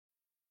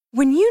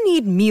When you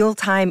need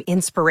mealtime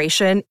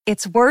inspiration,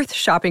 it's worth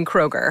shopping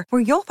Kroger,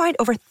 where you'll find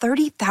over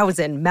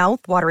 30,000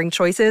 mouth-watering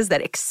choices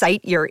that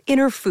excite your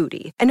inner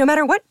foodie. And no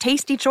matter what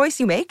tasty choice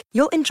you make,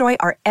 you'll enjoy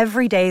our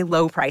everyday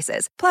low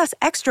prices, plus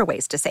extra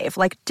ways to save,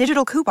 like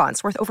digital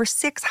coupons worth over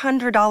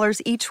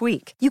 $600 each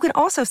week. You can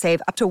also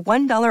save up to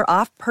 $1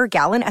 off per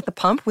gallon at the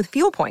pump with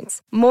fuel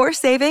points. More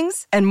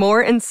savings and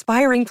more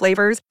inspiring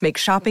flavors make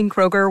shopping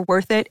Kroger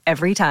worth it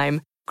every time.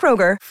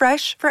 Kroger,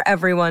 fresh for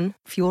everyone.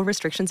 Fuel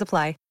restrictions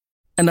apply.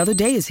 Another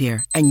day is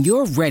here, and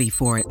you're ready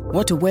for it.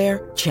 What to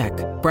wear? Check.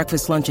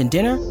 Breakfast, lunch, and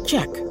dinner?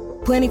 Check.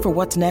 Planning for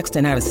what's next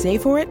and how to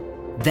save for it?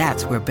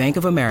 That's where Bank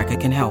of America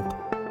can help.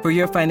 For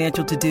your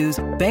financial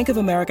to-dos, Bank of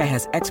America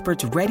has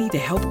experts ready to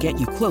help get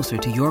you closer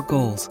to your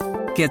goals.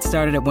 Get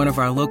started at one of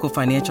our local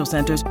financial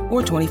centers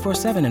or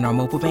 24/7 in our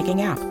mobile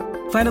banking app.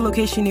 Find a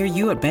location near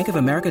you at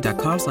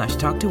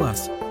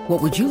bankofamerica.com/talktous.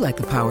 What would you like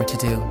the power to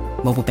do?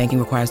 Mobile banking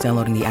requires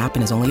downloading the app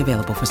and is only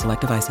available for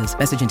select devices.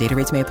 Message and data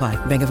rates may apply.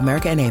 Bank of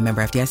America N.A.,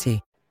 member FDIC.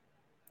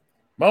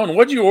 Moan,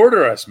 what'd you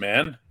order us,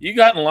 man? You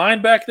got in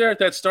line back there at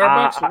that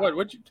Starbucks? Or what?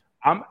 What'd you?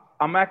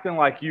 I'm acting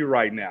like you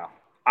right now.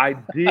 I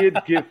did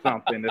get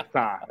something this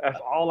time. That's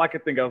all I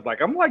could think. I was like,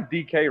 I'm like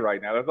DK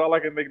right now. That's all I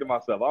can think to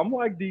myself. I'm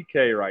like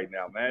DK right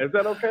now, man. Is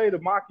that okay to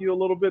mock you a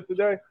little bit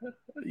today?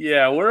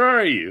 Yeah, where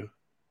are you?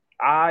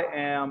 I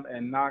am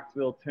in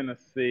Knoxville,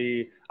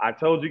 Tennessee. I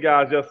told you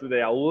guys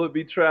yesterday I would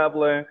be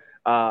traveling.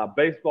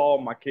 Baseball,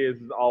 my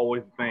kids is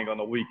always the thing on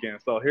the weekend.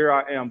 So here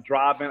I am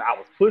driving. I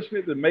was pushing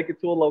it to make it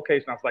to a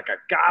location. I was like, I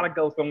gotta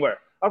go somewhere.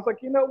 I was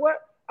like, you know what?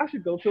 I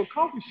should go to a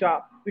coffee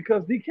shop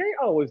because DK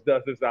always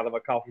does this out of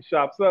a coffee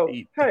shop. So,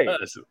 hey,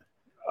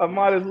 I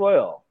might as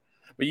well.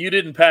 But you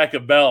didn't pack a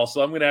bell,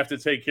 so I'm going to have to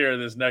take care of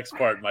this next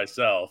part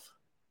myself.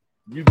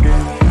 You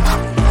did.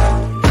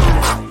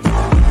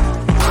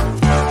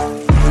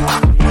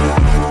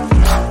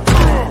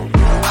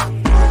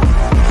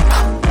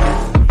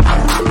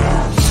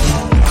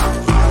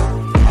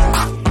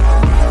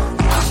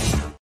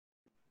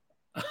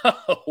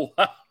 Oh,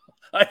 wow.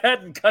 I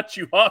hadn't cut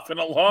you off in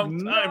a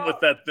long time with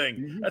that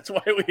thing. That's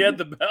why we had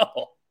the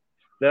bell.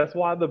 That's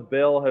why the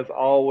bell has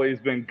always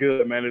been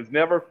good, man. It's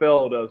never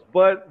failed us.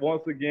 But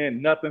once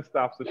again, nothing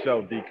stops the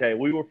show, DK.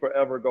 We will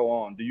forever go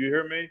on. Do you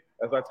hear me?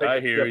 As I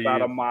take a step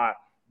out of my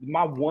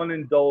one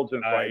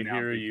indulgence right now. I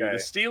hear you. The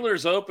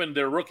Steelers opened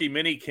their rookie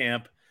mini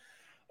camp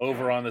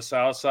over on the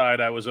south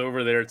side. I was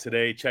over there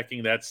today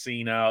checking that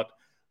scene out.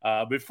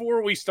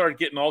 Before we start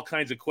getting all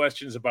kinds of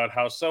questions about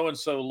how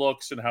so-and-so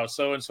looks and how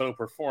so-and-so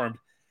performed,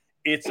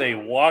 it's a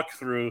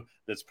walkthrough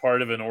that's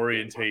part of an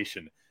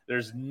orientation.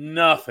 There's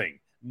nothing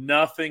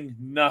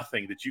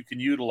that you can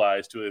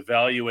utilize to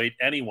evaluate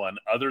anyone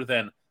other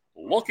than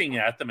looking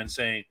at them and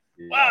saying,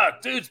 wow,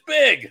 dude's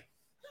big.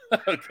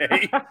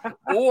 Okay.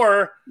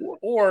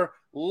 or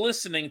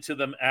listening to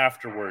them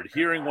afterward,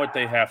 hearing what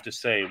they have to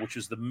say, which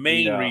is the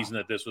main reason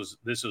that this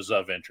was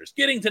of interest.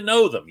 Getting to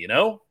know them, you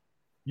know?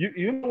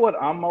 You know what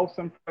I'm most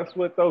impressed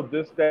with, though,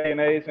 this day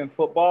and age in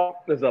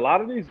football? Is a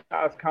lot of these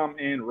guys come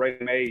in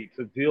ready-made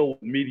to deal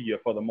with media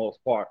for the most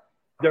part.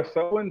 They're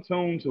so in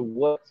tune to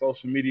what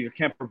social media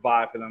can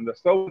provide for them. They're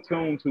so in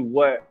tune to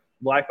what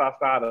life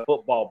outside of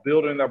football,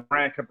 building their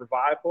brand can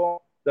provide for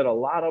them, that a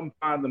lot of them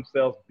find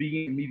themselves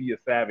being media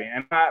savvy.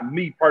 And not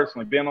me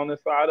personally, being on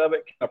this side of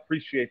it, can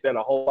appreciate that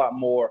a whole lot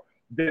more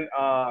than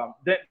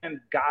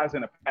guys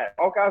in the past.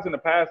 All guys in the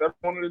past,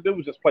 everyone wanted to do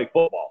was just play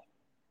football.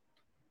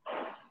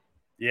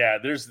 Yeah,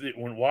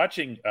 when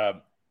watching,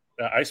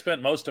 I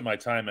spent most of my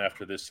time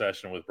after this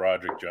session with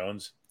Broderick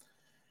Jones,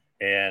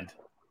 and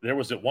there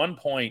was at one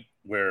point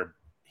where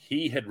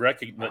he had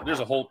recognized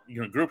there's a whole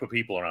group of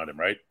people around him,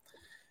 right?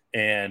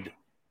 And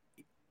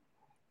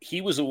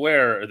he was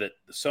aware that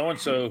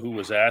so-and-so who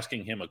was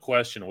asking him a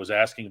question was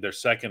asking their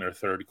second or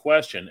third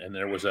question, and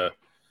there was a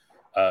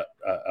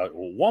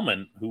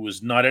woman who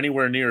was not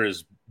anywhere near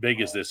as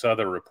big as this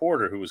other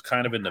reporter who was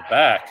kind of in the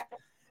back.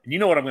 And you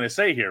know what I'm going to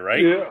say here,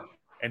 right? Yeah.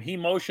 And he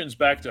motions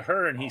back to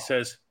her and he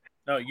says,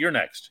 no, you're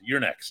next. You're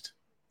next.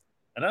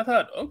 And I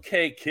thought,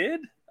 okay, kid.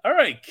 All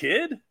right,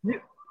 kid.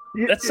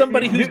 That's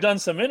somebody who's done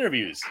some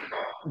interviews.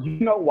 You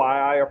know why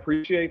I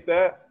appreciate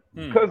that?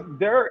 Because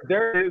there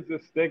is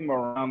this stigma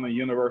around the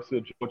University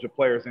of Georgia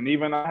players. And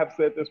even I have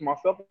said this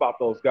myself about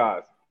those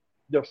guys.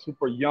 They're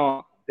super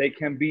young. They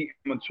can be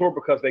immature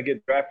because they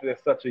get drafted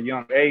at such a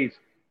young age.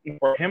 And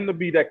for him to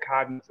be that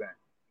cognizant,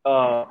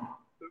 I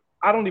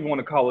don't even want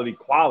to call it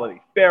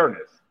equality,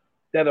 fairness.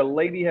 That a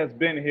lady has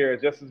been here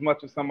just as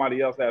much as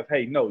somebody else has.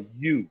 Hey, no,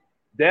 you.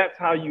 That's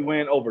how you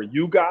win over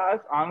you guys.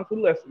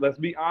 Honestly, let's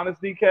be honest,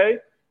 DK.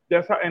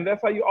 That's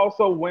how you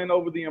also win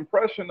over the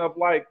impression of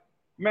like,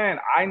 man,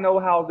 I know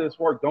how this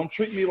works. Don't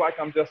treat me like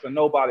I'm just a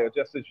nobody or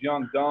just this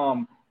young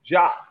dumb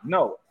jock.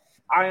 No,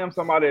 I am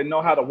somebody that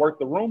know how to work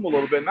the room a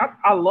little bit. And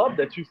I love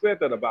that you said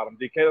that about him,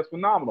 DK. That's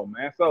phenomenal,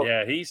 man. So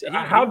yeah,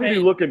 how did he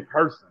look in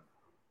person?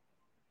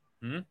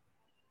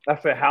 I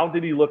said, how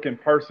did he look in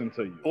person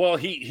to you? Well,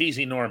 he's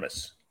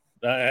enormous.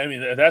 I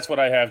mean, that's what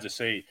I have to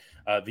say.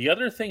 The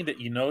other thing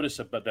that you notice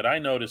that I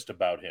noticed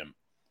about him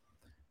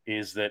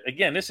is that,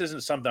 again, this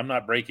isn't something, I'm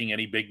not breaking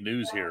any big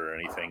news here or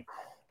anything,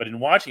 but in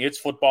watching, it's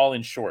football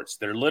in shorts.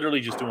 They're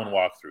literally just doing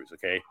walkthroughs,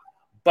 okay?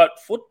 But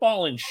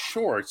football in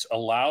shorts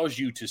allows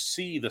you to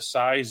see the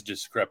size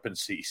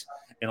discrepancies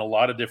in a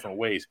lot of different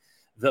ways.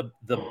 The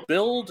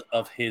build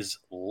of his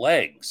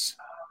legs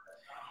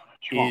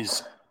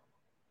is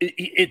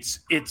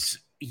it's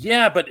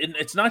yeah, but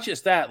it's not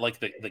just that. Like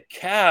the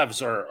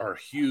calves are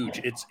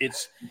huge.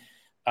 It's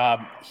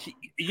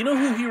you know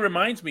who he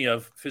reminds me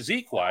of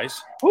physique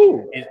wise?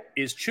 Who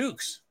is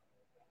Chooks?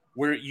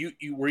 Where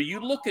you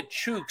look at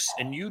Chooks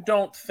and you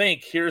don't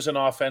think here's an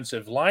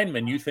offensive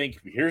lineman, you think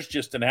here's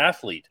just an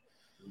athlete.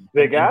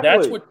 Big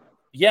athlete.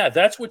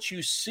 That's what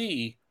you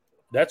see.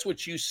 That's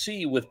what you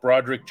see with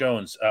Broderick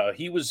Jones.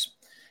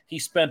 He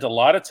spent a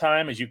lot of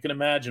time, as you can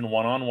imagine,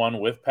 one-on-one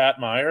with Pat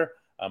Meyer.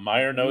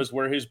 Meyer knows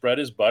where his bread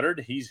is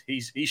buttered. He's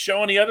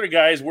showing the other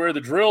guys where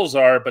the drills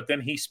are, but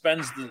then he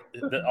spends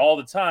all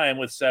the time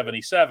with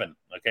 77.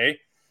 Okay,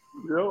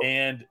 yep.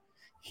 And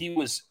he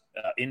was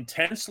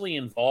intensely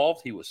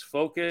involved. He was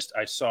focused.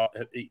 I saw,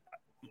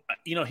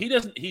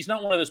 he's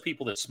not one of those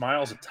people that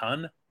smiles a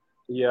ton.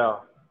 Yeah.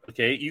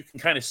 Okay, you can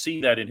kind of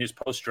see that in his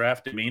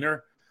post-draft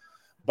demeanor,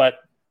 but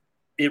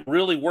it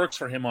really works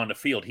for him on the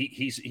field.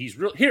 He's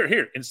real.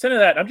 Here. Instead of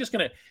that,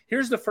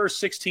 here's the first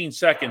 16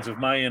 seconds of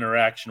my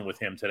interaction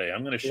with him today.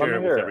 I'm going to share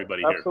it with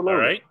everybody Absolutely.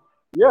 Here. All right?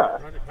 Yeah.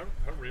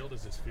 How real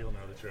does this feel now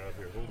that you're out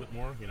here? A little bit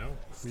more,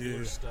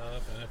 Steelers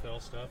stuff,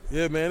 NFL stuff.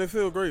 Yeah, man, it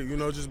feels great.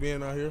 Just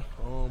being out here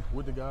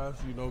with the guys.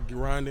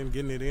 Grinding,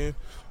 getting it in.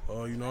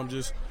 I'm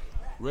just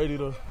ready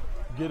to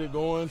get it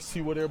going,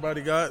 see what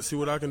everybody got, see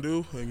what I can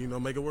do,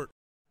 and make it work.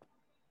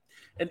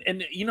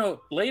 And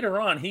later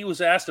on, he was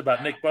asked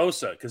about Nick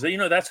Bosa because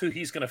that's who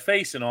he's going to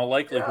face in all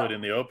likelihood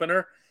in the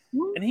opener.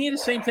 And he had the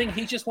same thing.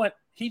 He just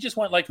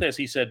went like this.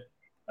 He said,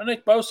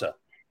 Nick Bosa.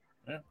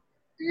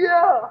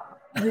 Yeah.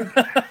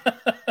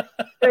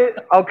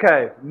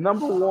 Okay,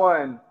 number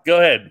one. Go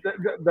ahead.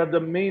 The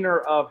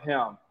demeanor of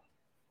him.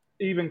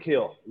 Even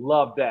kill.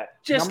 Love that.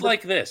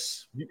 Like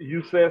this.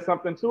 You said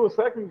something too a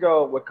second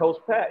ago with Coach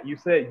Pat. You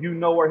said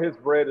where his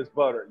bread is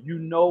buttered. You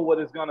know what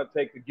it's going to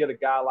take to get a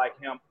guy like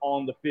him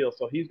on the field.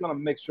 So he's going to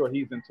make sure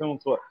he's in tune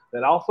to it.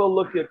 That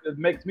also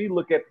makes me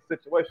look at the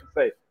situation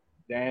and say,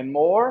 Dan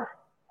Moore,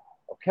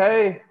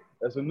 okay,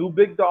 there's a new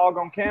big dog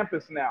on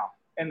campus now.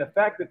 And the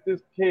fact that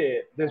this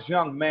kid, this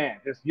young man,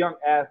 this young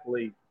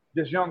athlete,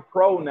 this young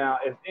pro now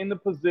is in the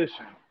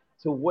position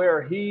to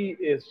where he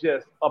is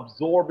just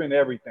absorbing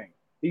everything.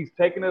 He's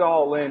taking it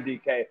all in,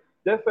 DK.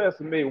 That says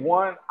to me,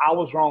 one, I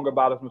was wrong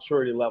about his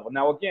maturity level.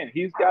 Now, again,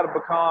 he's got to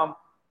become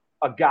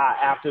a guy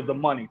after the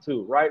money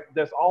too, right?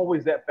 There's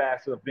always that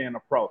facet of being a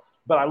pro.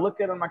 But I look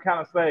at him, I kind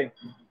of say,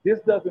 this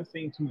doesn't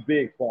seem too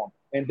big for him.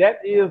 And that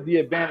is the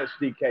advantage,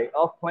 DK,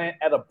 of playing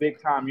at a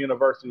big-time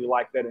university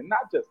like that. And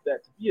not just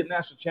that, to be a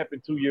national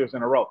champion 2 years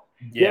in a row.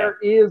 Yeah. There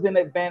is an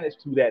advantage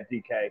to that,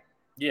 DK.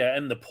 Yeah,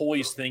 and the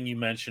poise thing you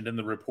mentioned and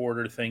the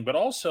reporter thing. But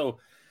also,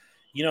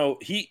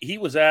 he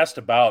was asked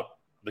about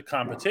the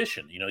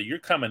competition. You're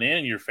coming in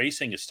and you're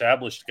facing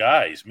established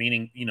guys,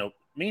 meaning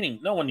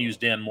no one used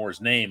Dan Moore's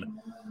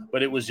name,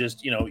 but it was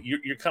just,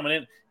 you're coming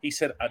in. He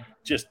said, I'm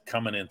just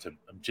coming in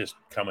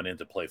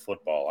to play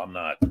football. I'm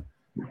not,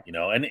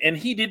 and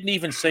he didn't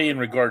even say in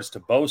regards to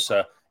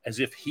Bosa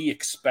as if he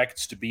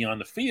expects to be on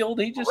the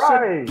field. He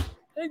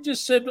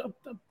just said,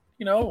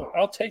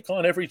 I'll take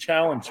on every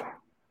challenge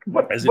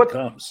as it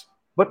comes.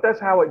 But that's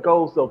how it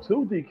goes though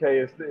too,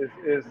 DK,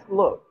 is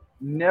look,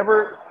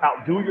 never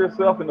outdo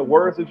yourself in the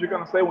words that you're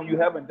going to say when you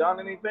haven't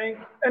done anything.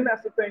 And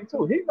that's the thing,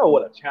 too. He know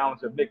what a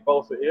challenge of Nick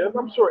Bosa is.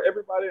 I'm sure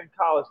everybody in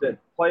college that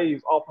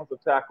plays offensive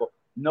tackle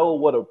know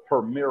what a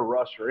premier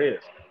rusher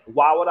is.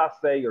 Why would I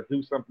say or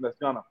do something that's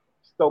going to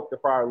stoke the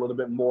fire a little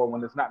bit more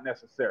when it's not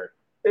necessary?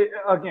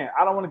 Again,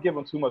 I don't want to give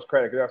him too much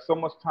credit. There's so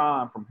much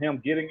time from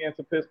him getting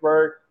into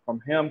Pittsburgh,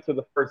 from him to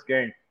the first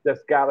game,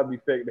 that's got to be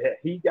figured out.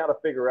 He got to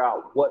figure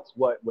out what's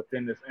what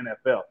within this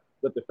NFL.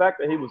 But the fact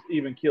that he was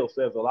even killed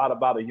says a lot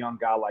about a young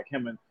guy like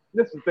him. And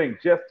this is the thing,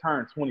 just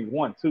turned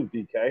 21 too,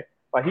 DK.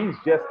 Like he's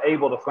just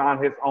able to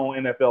sign his own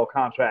NFL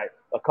contract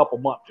a couple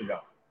months ago.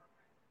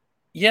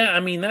 Yeah,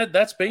 I mean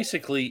that's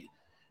basically,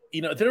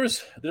 there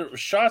were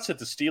shots that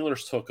the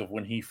Steelers took of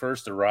when he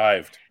first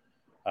arrived,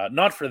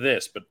 not for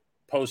this, but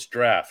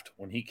post-draft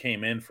when he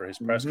came in for his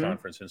press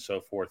conference and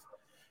so forth,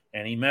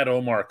 and he met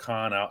Omar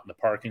Khan out in the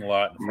parking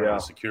lot in front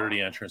of the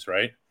security entrance,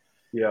 right?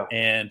 Yeah.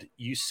 And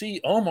you see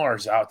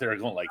Omar's out there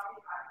going like,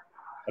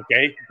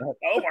 okay,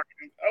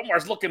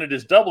 Omar's looking at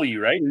his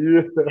W, right?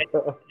 Yeah.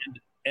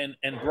 And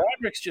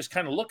Broderick's just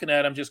kind of looking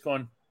at him, just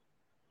going,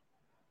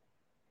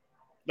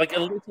 like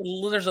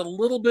there's a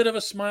little bit of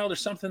a smile, there's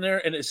something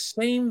there, and the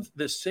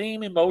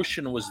same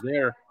emotion was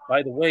there.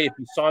 By the way, if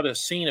you saw the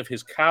scene of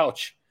his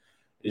couch,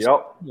 he's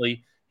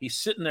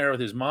sitting there with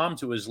his mom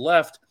to his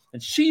left,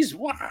 and she's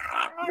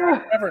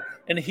whatever,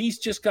 and he's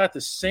just got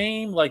the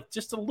same, like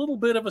just a little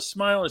bit of a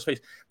smile on his face.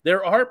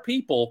 There are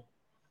people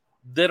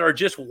that are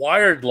just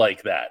wired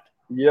like that.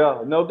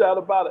 Yeah, no doubt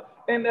about it.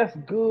 And that's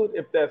good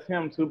if that's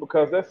him too,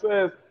 because that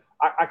says,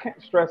 I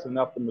can't stress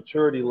enough the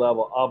maturity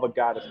level of a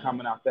guy that's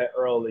coming out that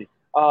early.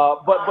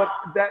 But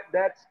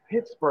that's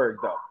Pittsburgh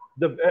though.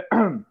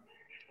 The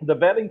the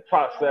vetting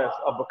process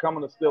of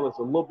becoming a Steeler is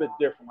a little bit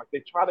different. Like they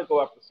try to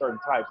go after certain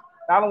types.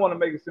 Now, I don't want to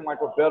make it seem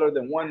like we're better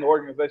than one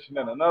organization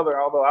than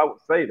another, although I would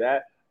say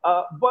that.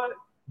 But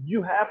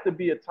you have to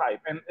be a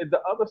type. And the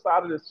other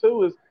side of this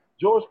too is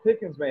George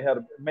Pickens may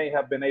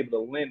have been able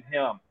to lend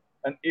him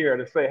an ear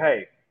to say,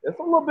 hey, it's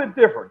a little bit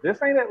different. This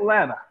ain't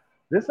Atlanta.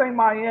 This ain't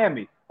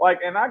Miami. Like,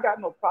 and I got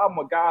no problem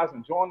with guys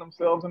enjoying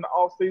themselves in the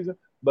off season,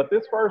 but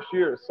this first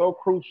year is so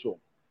crucial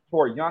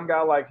for a young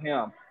guy like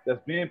him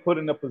that's being put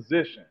in a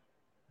position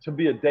to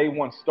be a day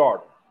one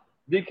starter.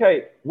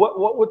 DK,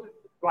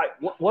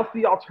 what's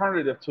the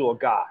alternative to a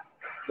guy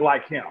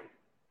like him?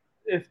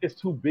 It's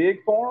too big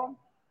for him.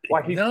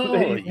 Like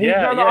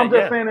I'm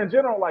just saying in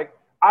general, like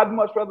I'd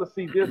much rather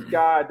see this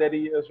guy that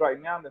he is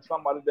right now than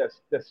somebody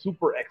that's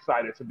super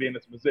excited to be in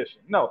this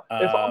position. No,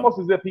 it's almost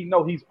as if he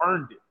know he's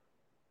earned it.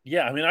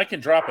 Yeah, I mean, I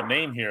can drop a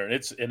name here,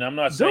 and I'm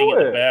not saying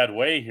it in a bad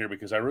way here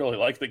because I really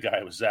like the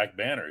guy with Zach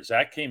Banner.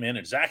 Zach came in,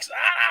 and Zach's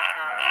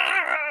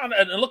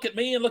and look at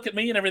me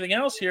and everything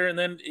else here, and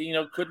then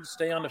couldn't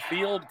stay on the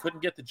field,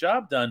 couldn't get the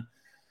job done,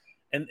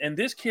 and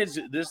this kid's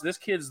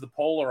the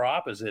polar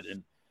opposite,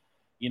 and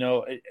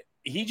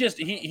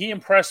he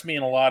impressed me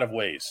in a lot of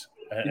ways,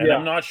 and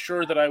I'm not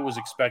sure that I was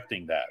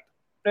expecting that.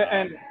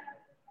 And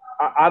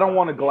I don't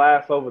want to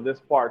gloss over this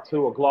part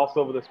too,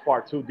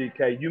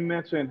 DK. You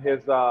mentioned his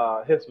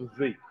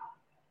physique.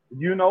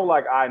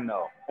 Like I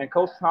know. And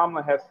Coach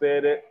Tomlin has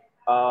said it.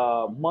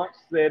 Munch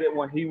said it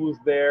when he was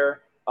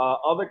there.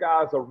 Other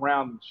guys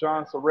around him,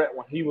 Sean Surratt,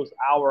 when he was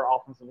our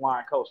offensive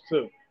line coach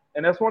too.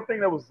 And that's one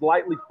thing that was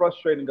slightly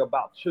frustrating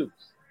about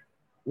Chooks.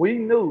 We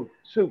knew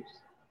Chooks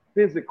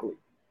physically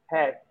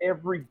had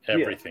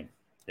everything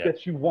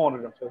that you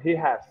wanted him to. He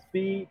has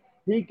speed.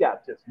 He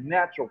got just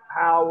natural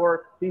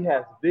power. He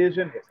has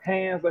vision. His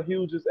hands are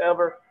huge as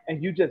ever.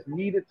 And you just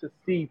needed to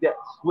see that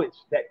switch,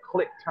 that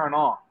click turn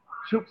on.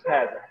 Chooks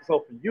has it. So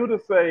for you to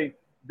say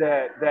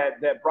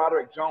that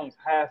Broderick Jones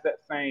has that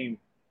same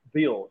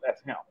build as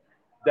him,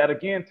 that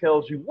again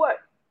tells you what?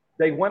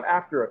 They went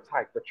after a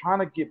type. They're trying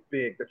to get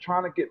big. They're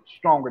trying to get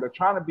stronger. They're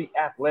trying to be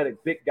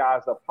athletic, big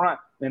guys up front.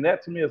 And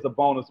that to me is a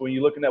bonus when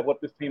you're looking at what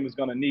this team is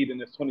going to need in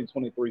this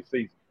 2023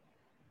 season.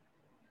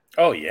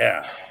 Oh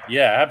yeah,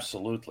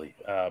 absolutely.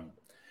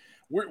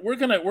 We're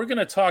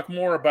gonna talk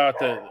more about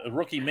the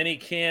rookie mini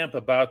camp,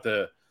 about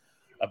the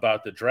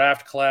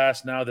draft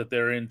class now that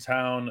they're in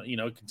town.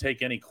 Can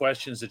take any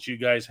questions that you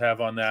guys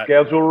have on that.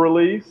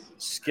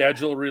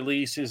 Schedule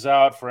release is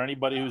out for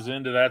anybody who's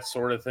into that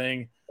sort of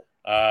thing.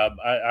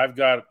 I've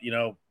got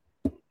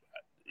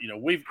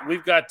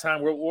we've got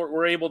time.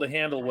 We're able to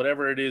handle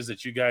whatever it is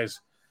that you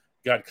guys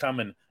got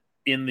coming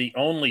in the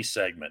only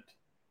segment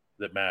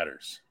that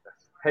matters.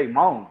 Hey,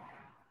 Mom.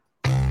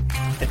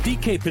 At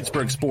DK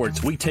Pittsburgh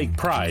Sports, we take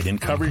pride in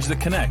coverage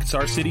that connects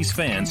our city's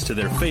fans to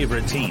their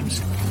favorite teams.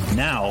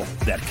 Now,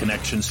 that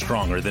connection's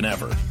stronger than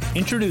ever.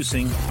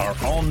 Introducing our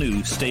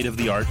all-new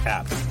state-of-the-art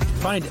app.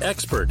 Find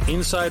expert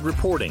inside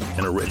reporting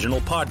and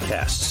original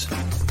podcasts.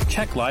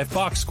 Check live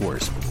box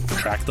scores.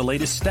 Track the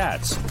latest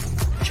stats.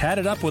 Chat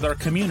it up with our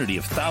community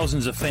of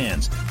thousands of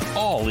fans,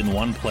 all in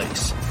one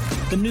place.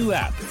 The new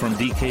app from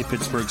DK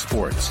Pittsburgh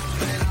Sports.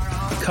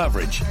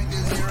 Coverage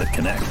that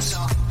connects.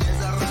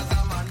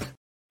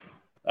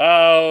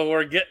 Oh,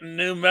 we're getting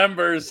new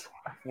members.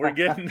 Mon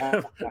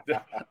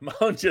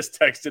just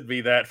texted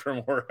me that from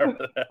wherever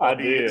the hell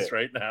he is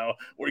right now.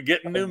 We're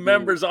getting new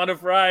members on a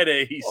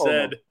Friday, he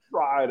said.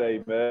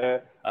 Friday,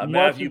 man.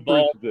 Matthew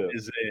Ball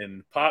is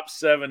in.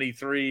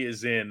 Pop73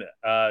 is in.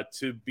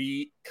 To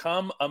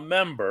become a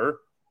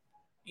member,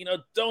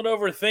 don't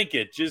overthink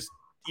it. Just,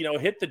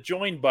 hit the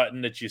join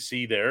button that you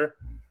see there.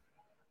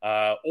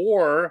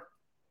 Or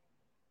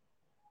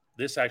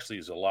this actually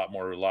is a lot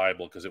more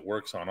reliable because it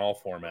works on all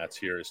formats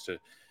here, is to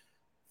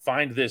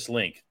find this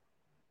link.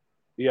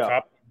 Yeah.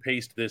 Copy and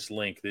paste this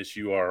link, this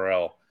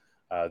URL.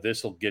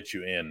 This will get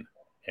you in,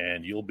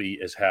 and you'll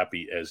be as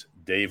happy as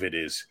David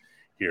is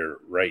here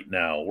right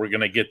now. We're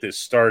going to get this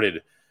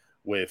started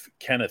with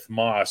Kenneth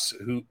Moss,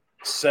 who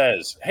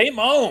says, hey,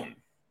 Moan,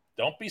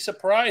 don't be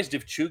surprised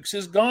if Chooks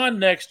is gone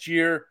next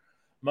year.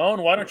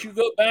 Moan, why don't you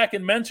go back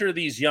and mentor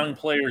these young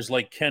players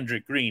like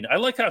Kendrick Green? I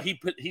like how he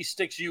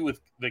sticks you with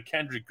the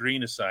Kendrick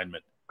Green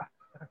assignment.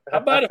 How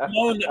about if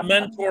Moan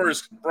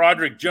mentors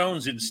Broderick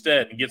Jones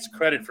instead and gets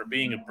credit for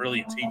being a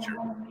brilliant teacher?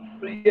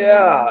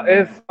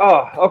 Yeah,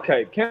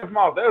 okay. Kenneth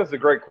Moss, that was a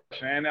great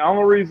question. And the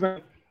only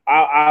reason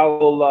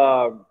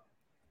I'll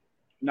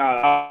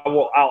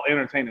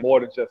entertain it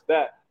more than just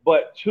that.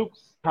 But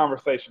Chooks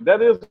conversation,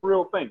 that is the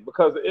real thing,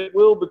 because it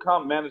will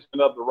become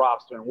management of the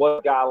roster and what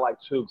a guy like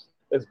Chooks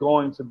is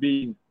going to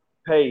be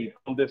paid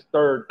on this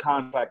third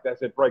contract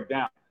as it breaks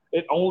down.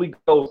 It only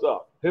goes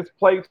up. His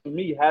play to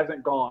me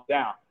hasn't gone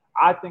down.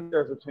 I think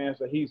there's a chance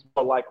that he's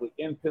more likely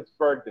in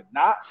Pittsburgh than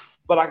not,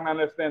 but I can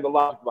understand the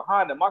logic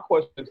behind it. My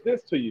question is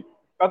this to you.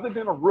 Other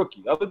than a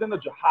rookie, other than a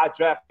high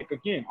draft pick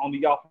again on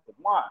the offensive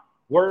line,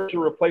 Where's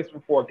your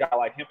replacement for a guy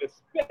like him,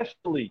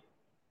 especially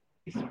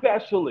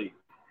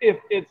if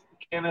it's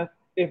Kenneth,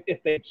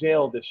 if they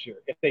gel this year,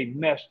 if they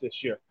mesh this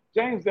year.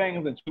 James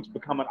Daniels and Chooks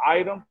become an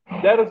item.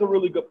 That is a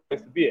really good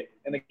place to be at.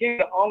 And again,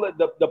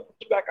 the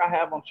pushback I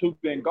have on Chooks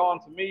being gone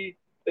to me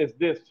is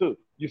this too.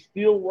 You're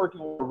still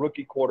working with a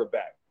rookie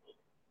quarterback.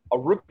 A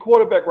rookie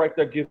quarterback right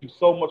there gives you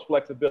so much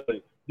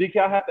flexibility. DK,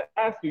 I have to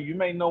ask you, you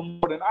may know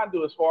more than I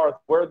do as far as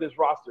where this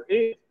roster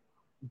is,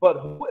 but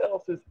who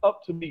else is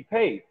up to be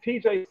paid?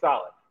 TJ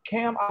solid.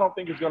 Cam, I don't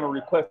think is going to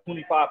request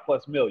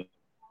 $25+ million.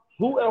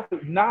 Who else is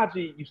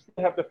Najee? You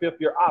still have the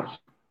fifth-year option.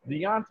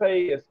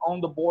 Deontay is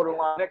on the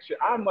borderline next year.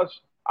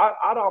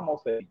 I'd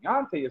almost say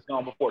Deontay is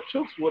gone before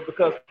Chooks would,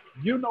 because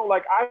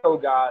like I know,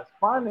 guys,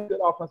 finding good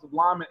offensive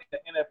linemen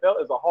in the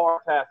NFL is a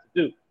hard task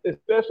to do,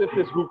 especially if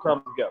this group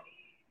comes together.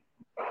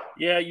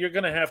 Yeah, you're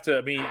going to have to.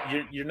 I mean,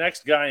 your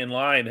next guy in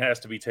line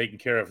has to be taken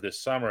care of this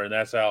summer, and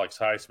that's Alex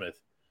Highsmith.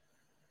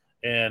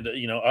 And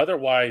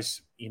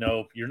otherwise,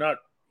 you're not.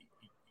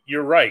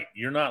 You're right.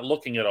 You're not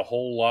looking at a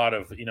whole lot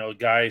of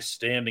guys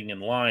standing in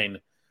line,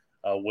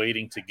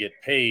 waiting to get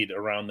paid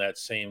around that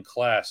same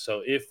class.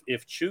 So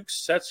if Chooks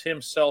sets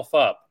himself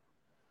up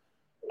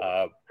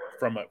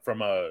from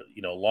a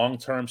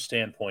long-term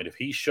standpoint, if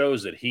he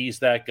shows that he's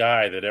that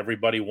guy that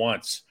everybody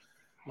wants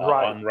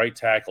on right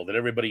tackle, that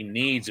everybody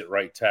needs at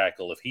right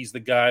tackle, if he's the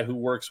guy who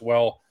works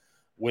well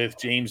with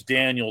James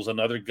Daniels,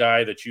 another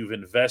guy that you've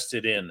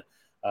invested in,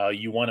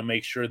 you want to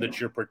make sure that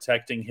you're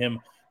protecting him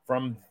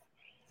from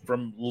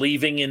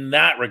leaving in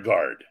that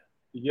regard.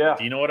 Yeah.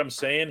 Do you know what I'm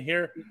saying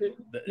here?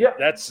 Yeah.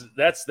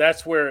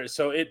 That's where.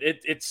 So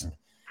it's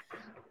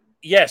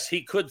yes,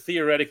 he could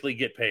theoretically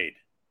get paid,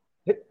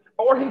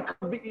 or he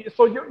could be.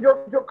 So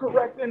you're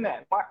correct in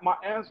that.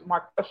 My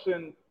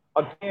question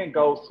again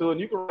goes to,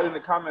 and you can write in the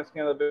comments,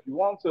 Kenneth, if you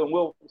want to, and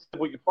we'll see if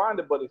we can find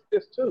it. But it's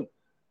this too: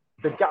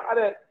 the guy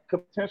that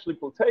could potentially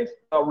replace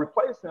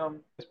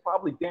him is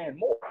probably Dan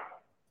Moore.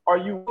 Are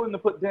you willing to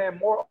put Dan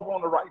Moore over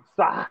on the right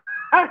side?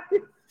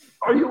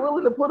 Are you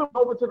willing to put him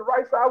over to the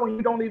right side when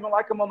you don't even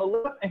like him on the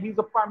left, and he's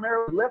a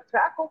primarily left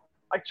tackle?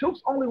 Like, Chooks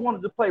only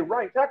wanted to play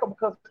right tackle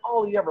because that's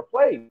all he ever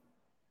played.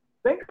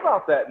 Think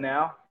about that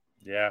now.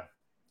 Yeah,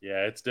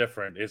 it's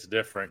different. It's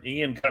different.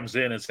 Ian comes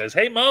in and says,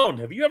 "Hey, Moan,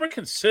 have you ever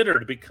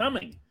considered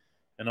becoming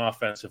an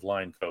offensive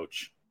line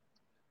coach?"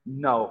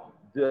 No,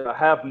 I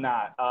have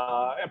not.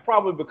 And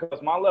probably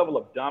because my level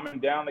of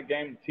dumbing down the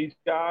game to teach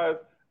guys,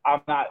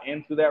 I'm not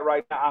into that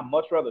right now. I'd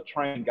much rather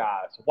train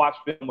guys, watch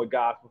film with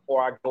guys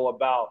before I go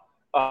about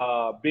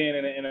being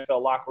in an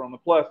NFL locker room.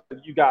 And plus,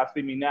 you guys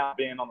see me now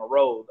being on the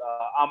road.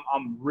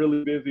 I'm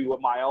really busy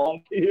with my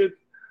own kids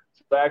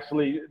to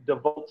actually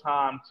devote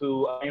time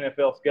to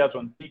NFL schedule.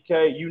 And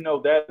DK,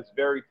 that is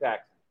very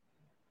taxing.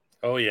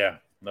 Oh, yeah.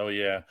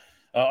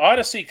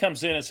 Odyssey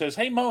comes in and says,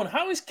 "Hey, Moan,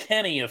 how is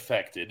Kenny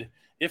affected,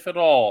 if at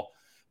all,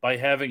 by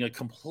having a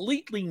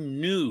completely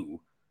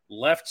new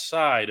left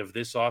side of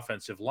this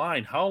offensive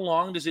line? How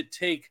long does it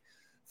take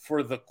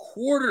for the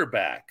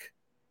quarterback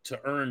to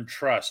earn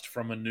trust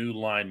from a new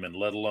lineman,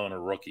 let alone a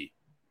rookie?"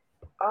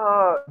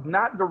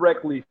 Not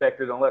directly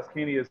affected unless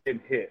Kenny is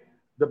getting hit.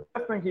 The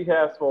best thing he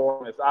has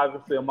for him is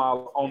obviously a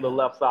mile on the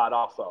left side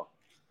also.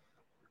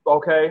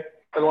 Okay?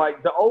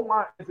 Like, the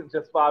O-line isn't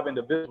just 5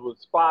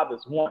 individuals. 5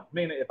 is 1.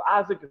 Meaning, if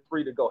Isaac is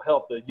free to go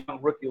help the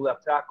young rookie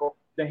left tackle,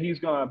 then he's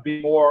going to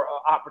be more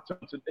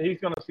opportunity.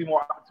 He's going to see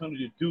more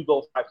opportunity to do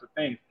those types of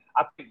things.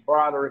 I think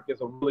Broderick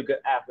is a really good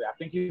athlete. I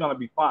think he's going to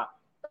be fine.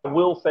 I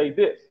will say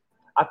this.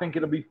 I think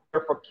it'll be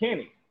fair for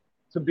Kenny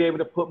to be able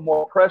to put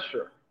more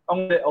pressure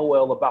on the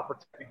OL about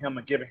protecting him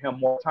and giving him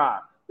more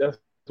time. That's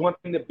one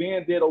thing that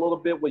Ben did a little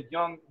bit with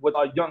young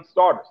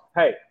starters.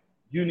 Hey,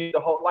 you need to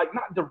hold, like,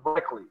 not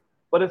directly,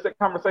 but it's a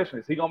conversation.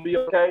 Is he going to be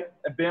okay?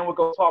 And Ben would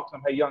go talk to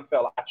him. Hey, young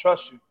fella, I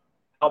trust you.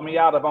 Help me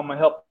out if I'm going to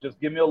help. Just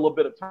give me a little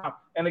bit of time.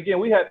 And again,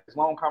 we had this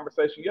long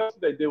conversation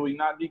yesterday, did we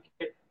not, DK,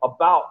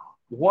 about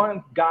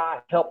one guy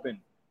helping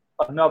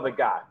another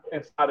guy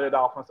inside of that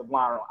offensive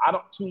line room. I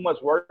don't too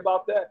much worry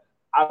about that.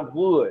 I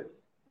would.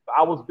 If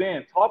I was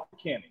Ben, talk to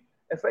Kenny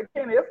and say,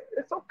 Kenny,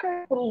 it's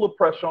okay to put a little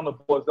pressure on the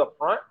boys up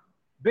front.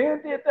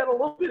 Ben did that a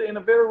little bit in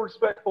a very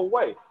respectful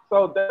way.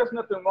 So there's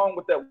nothing wrong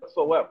with that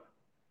whatsoever.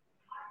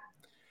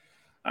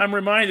 I'm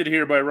reminded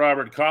here by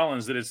Robert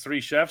Collins that it's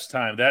 3 chefs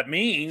time. That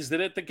means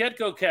that at the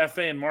Get-Go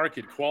Cafe and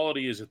Market,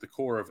 quality is at the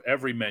core of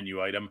every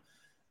menu item.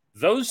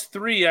 Those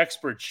 3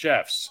 expert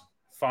chefs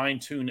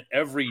fine-tune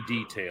every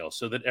detail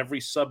so that every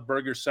sub,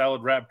 burger,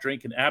 salad, wrap,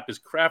 drink, and app is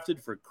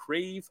crafted for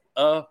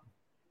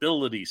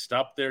craveability.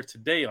 Stop there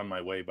today on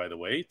my way, by the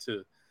way,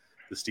 to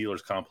the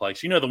Steelers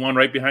complex. You know, the one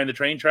right behind the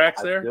train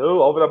tracks there? I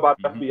do, over there by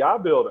the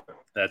FBI building.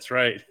 That's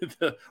right.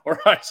 Or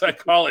as I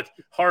call it,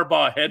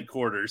 Harbaugh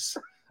headquarters.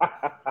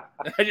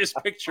 I just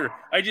picture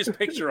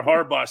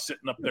Harbaugh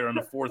sitting up there on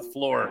the 4th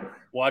floor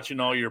watching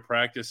all your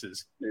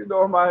practices. You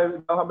know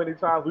how many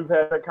times we've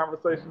had that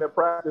conversation at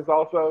practice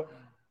also?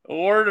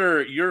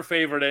 Order your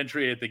favorite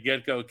entry at the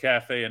Get-Go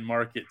Cafe and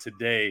Market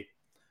today.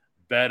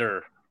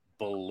 Better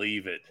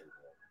believe it.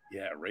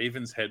 Yeah,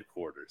 Ravens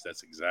headquarters.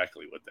 That's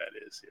exactly what that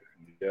is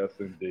here. Yes,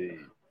 indeed.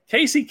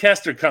 Casey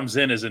Kester comes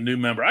in as a new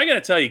member. I got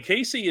to tell you,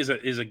 Casey is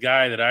a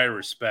guy that I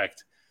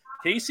respect.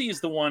 Casey is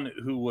the one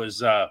who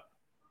was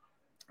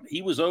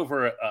he was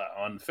over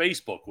on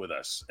Facebook with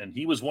us, and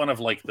he was one of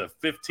like the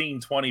 15,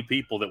 20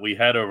 people that we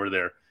had over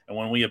there. And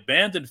when we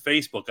abandoned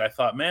Facebook, I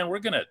thought, man, we're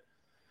gonna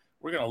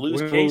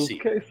lose Casey.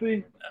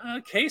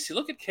 Casey,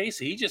 look at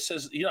Casey. He just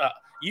says,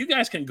 you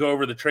guys can go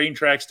over the train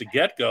tracks to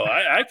Get-Go.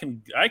 I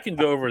can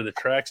go over the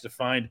tracks to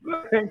find.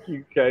 Thank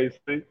you,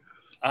 Casey.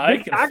 I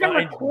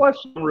got a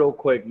question real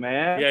quick,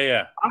 man.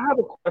 Yeah. I have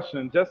a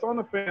question just on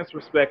the fans'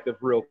 perspective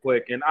real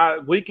quick. And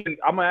I'm going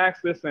to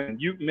ask this, and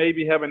you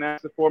maybe have an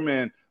answer for me,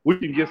 and we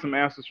can get some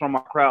answers from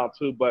our crowd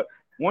too. But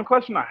one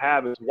question I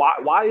have is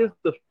why is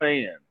the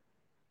fan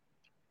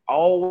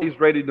always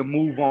ready to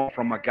move on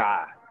from a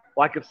guy?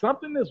 Like if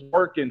something is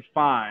working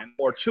fine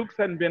or Chooks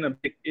hadn't been a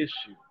big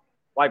issue,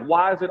 like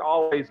why is it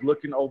always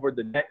looking over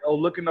the neck or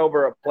looking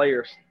over a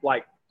player's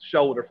like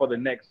shoulder for the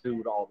next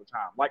dude all the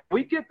time? Like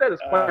we get that as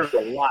players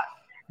a lot,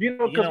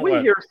 because we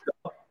hear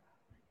stuff.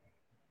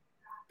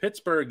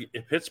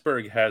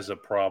 Pittsburgh has a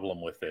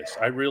problem with this.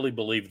 I really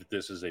believe that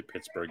this is a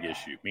Pittsburgh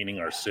issue, meaning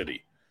our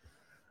city.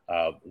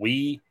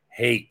 We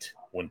hate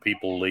when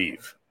people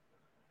leave.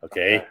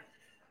 Okay.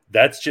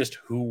 That's just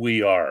who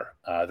we are.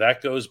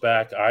 That goes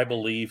back, I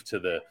believe, to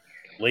the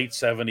late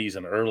 70s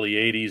and early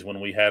 80s when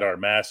we had our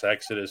mass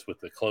exodus with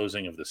the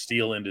closing of the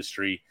steel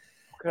industry.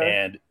 Okay.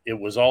 And it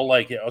was all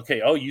like,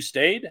 okay, oh, you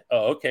stayed?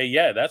 Oh, okay,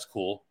 yeah, that's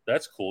cool.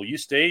 That's cool. You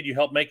stayed. You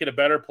helped make it a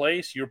better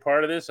place. You're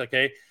part of this,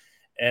 okay?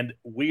 And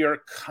we are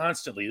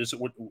constantly – this is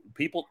what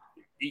people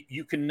 –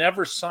 you can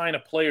never sign a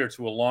player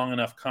to a long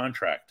enough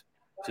contract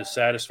to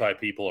satisfy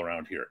people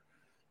around here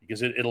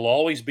because it'll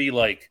always be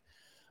like,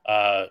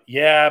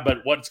 yeah, but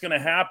what's going to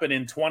happen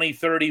in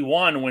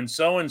 2031 when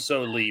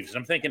so-and-so leaves? And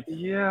I'm thinking,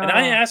 yeah. And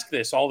I ask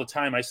this all the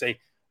time. I say,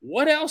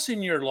 what else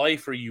in your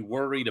life are you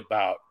worried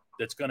about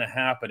that's going to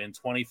happen in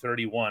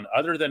 2031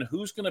 other than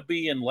who's going to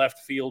be in left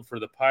field for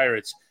the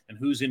Pirates and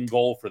who's in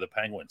goal for the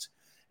Penguins?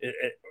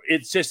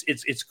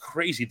 It's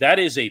crazy. That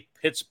is a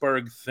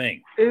Pittsburgh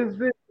thing.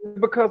 Is it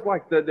because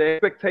like the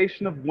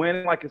expectation of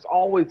winning, like it's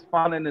always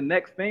finding the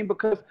next thing?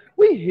 Because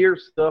we hear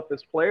stuff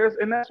as players,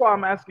 and that's why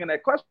I'm asking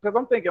that question, because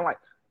I'm thinking like,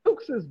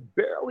 Dukes is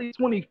barely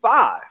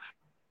 25.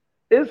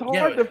 It's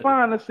hard to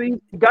find a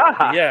seasoned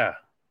guy.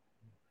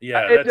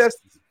 Yeah.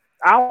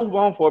 I'll move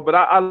on for it, but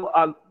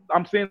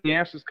I'm seeing the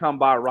answers come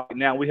by right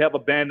now. We have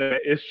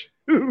abandonment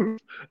issues.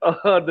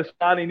 The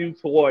shiny new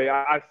toy.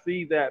 I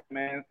see that,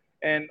 man.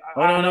 And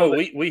no.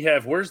 We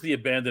have. Where's the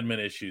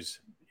abandonment issues?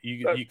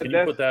 Can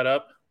you put that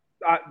up?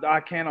 I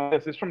can't on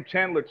this. It's from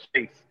Chandler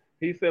Chase.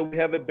 He said we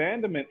have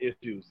abandonment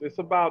issues. It's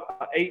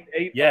about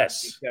 8.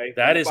 Yes, okay?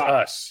 That is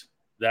us.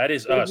 That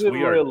is us.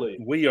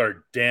 We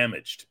are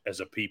damaged as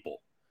a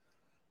people.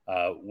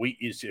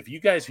 If you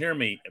guys hear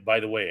me, by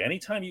the way,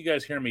 anytime you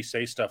guys hear me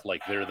say stuff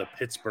like they're the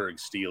Pittsburgh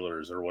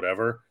Steelers or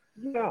whatever,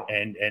 yeah.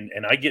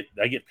 and I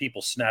get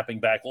people snapping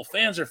back, well,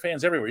 fans are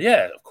fans everywhere.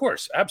 Yeah, of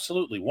course,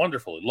 absolutely,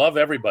 wonderful. Love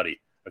everybody,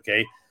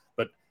 okay?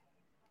 But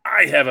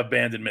I have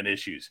abandonment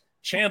issues.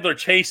 Chandler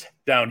Chase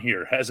down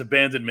here has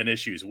abandonment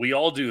issues. We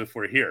all do if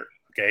we're here,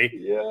 okay?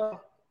 Yeah.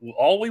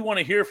 All we want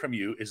to hear from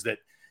you is that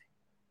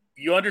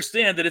you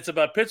understand that it's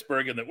about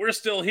Pittsburgh and that we're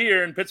still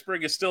here and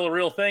Pittsburgh is still a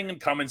real thing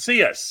and come and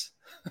see us.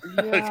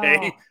 Yeah.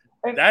 Okay.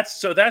 And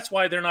that's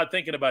why they're not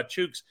thinking about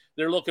Chooks.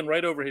 They're looking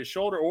right over his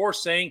shoulder or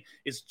saying,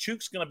 is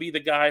Chooks going to be the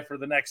guy for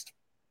the next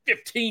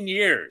 15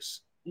 years?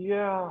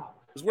 Yeah.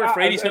 Because we're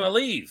afraid he's going to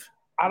leave.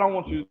 I don't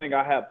want you to think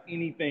I have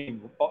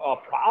a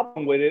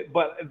problem with it,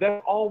 but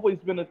that's always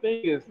been a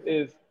thing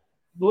is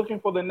looking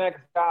for the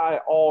next guy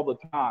all the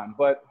time.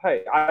 But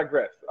hey, I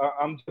digress.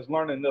 I'm just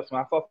learning this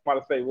one. I saw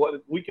somebody say,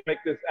 we can make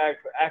this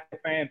Active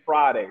Fan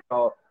Friday.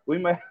 So we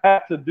may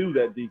have to do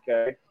that,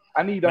 DK.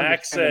 I need to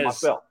understand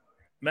myself.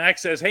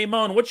 Max says, hey,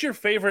 Moan, what's your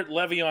favorite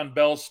Le'Veon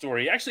Bell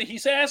story? Actually,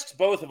 he's asked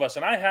both of us,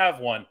 and I have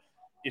one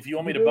if you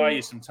want me to buy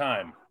you some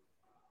time.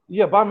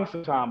 Yeah, buy me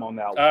some time on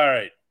that one. All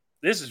right.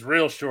 This is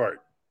real short.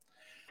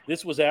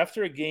 This was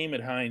after a game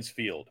at Heinz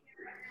Field.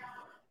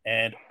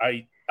 And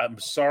I'm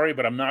sorry,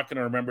 but I'm not going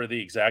to remember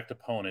the exact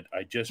opponent.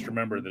 I just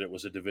remember that it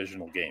was a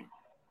divisional game.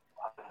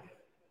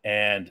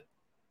 And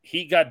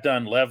he got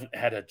done. Lev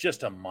had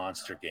just a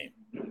monster game.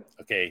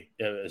 Okay,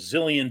 a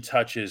zillion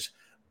touches,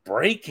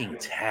 breaking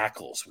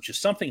tackles, which is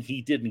something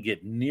he didn't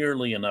get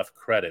nearly enough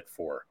credit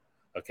for.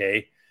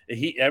 Okay,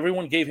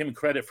 everyone gave him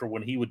credit for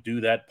when he would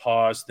do that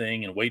pause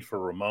thing and wait for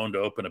Ramon to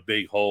open a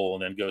big hole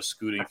and then go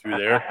scooting through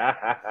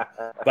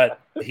there. But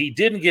he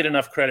didn't get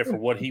enough credit for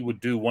what he would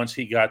do once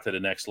he got to the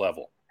next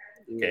level.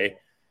 Okay.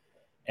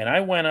 And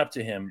I went up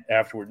to him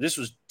afterward. This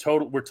was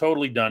we're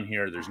totally done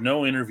here. There's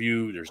no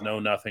interview. There's no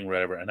nothing,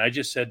 whatever. And I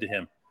just said to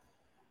him,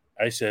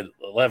 I said,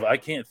 Lev, I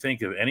can't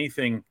think of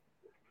anything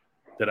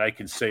that I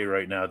can say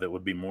right now that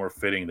would be more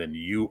fitting than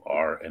you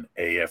are an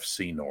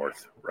AFC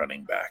North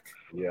running back.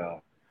 Yeah.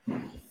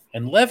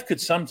 And Lev could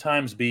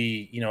sometimes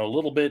be, a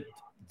little bit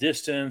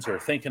distance or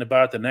thinking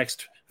about the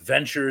next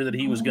venture that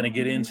he was going to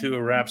get into,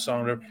 a rap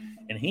song, or whatever.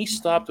 And he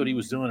stopped what he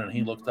was doing and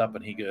he looked up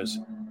and he goes,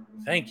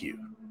 "Thank you."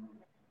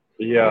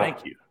 Yeah.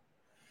 Thank you.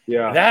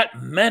 Yeah.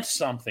 That meant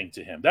something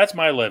to him. That's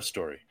my love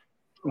story.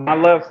 My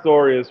love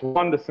story is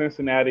one, the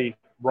Cincinnati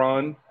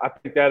run. I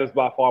think that is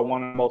by far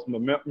one of the most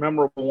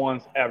memorable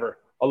ones ever,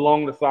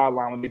 along the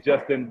sideline when they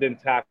just didn't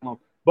tackle him.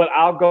 But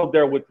I'll go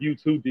there with you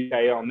too,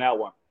 DK, on that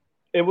one.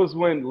 It was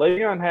when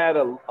Le'Veon had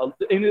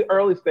in the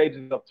early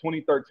stages of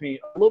 2013,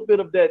 a little bit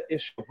of that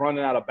issue of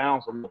running out of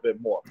bounds a little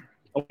bit more.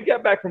 When we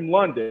got back from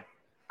London,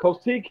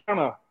 Coach T kind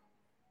of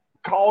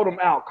called him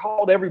out,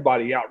 called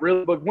everybody out,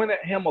 really, but went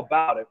at him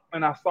about it.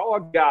 And I saw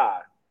a guy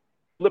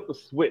flip a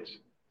switch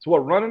to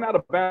where running out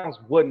of bounds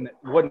wasn't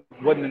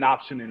an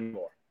option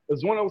anymore. It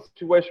was one of those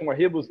situations where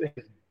it was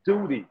his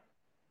duty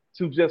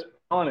to just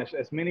punish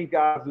as many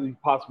guys as he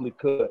possibly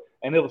could.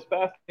 And it was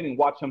fascinating to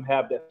watch him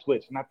have that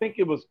switch. And I think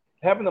it was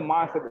having the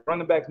mindset that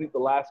running backs need to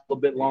last a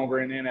little bit longer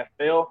in the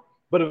NFL.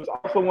 But it was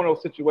also one of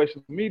those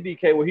situations for me,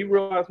 DK, where he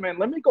realized, man,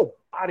 let me go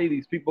body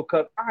these people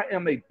because I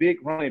am a big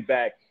running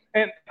back.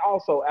 And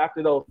also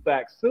after those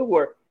facts too,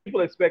 where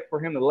people expect for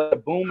him to let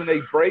it boom and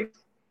they brace,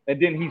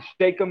 and then he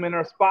shake them in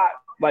their spot.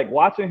 Like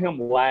watching him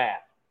laugh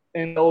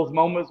in those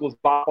moments was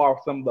by far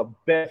some of the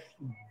best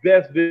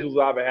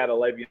visuals I've ever had of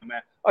Le'Veon,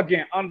 man.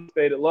 Again,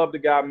 understated. Love the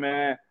guy,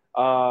 man.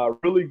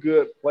 Really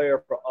good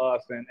player for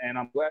us, and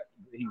I'm glad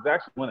he's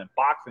actually winning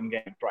boxing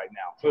games right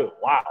now too.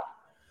 Wow.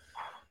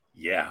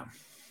 Yeah.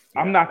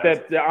 I'm not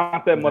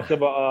that much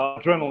of a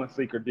adrenaline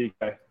seeker,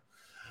 DK.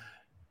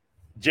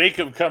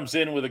 Jacob comes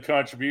in with a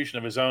contribution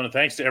of his own, and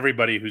thanks to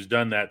everybody who's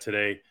done that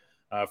today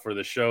for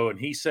the show. And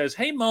he says,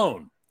 "Hey,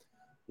 Moan,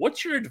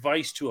 what's your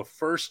advice to a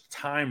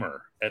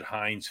first-timer at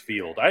Heinz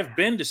Field? I've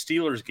been to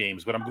Steelers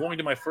games, but I'm going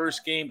to my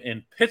first game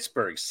in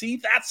Pittsburgh." See,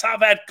 that's how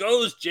that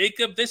goes,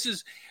 Jacob.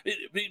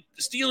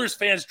 Steelers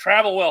fans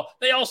travel well.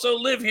 They also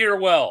live here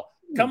well.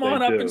 Come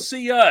on up and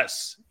see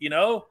us.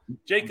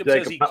 Jacob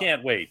says he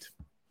can't wait.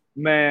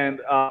 Man,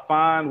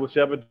 find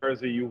whichever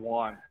jersey you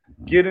want.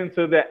 Get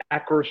into the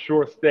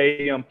Acrisure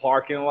Stadium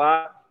parking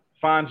lot.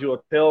 Find you a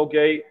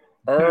tailgate.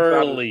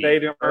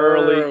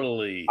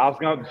 Early. I was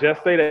going to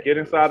just say that. Get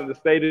inside of the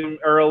stadium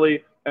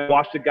early and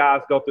watch the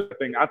guys go through the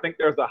thing. I think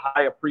there's a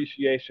high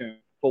appreciation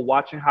for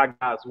watching how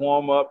guys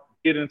warm up,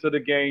 get into the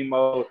game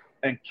mode,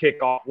 and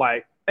kick off.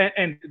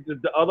 And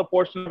the other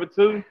portion of it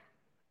too,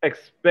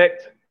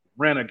 expect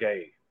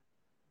renegade.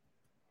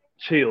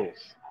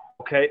 Chills.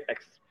 Okay?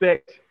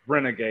 Expect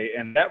renegade.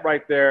 And that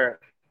right there,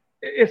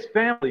 it's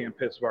family in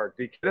Pittsburgh,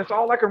 DK. That's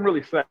all I can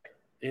really say.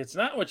 It's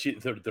not what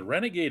the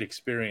Renegade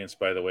experience,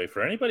 by the way,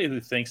 for anybody who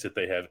thinks that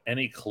they have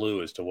any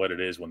clue as to what it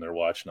is when they're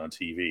watching on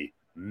TV.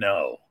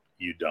 No,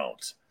 you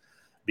don't.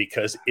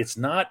 Because it's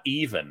not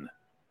even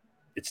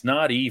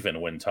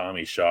when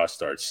Tommy Shaw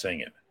starts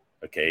singing,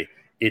 okay?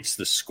 It's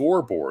the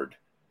scoreboard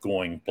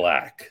going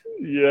black.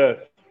 Yes.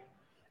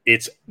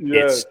 It's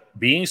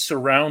being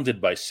surrounded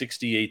by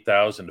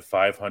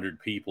 68,500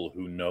 people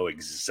who know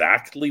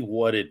exactly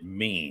what it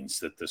means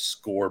that the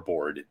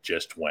scoreboard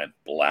just went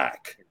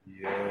black.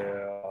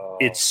 Yeah.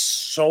 It's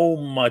so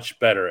much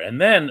better.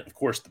 And then, of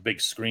course, the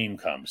big scream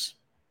comes.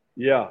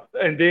 Yeah.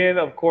 And then,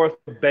 of course,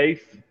 the bass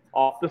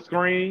off the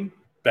screen.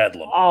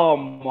 Bedlam. Oh,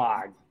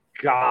 my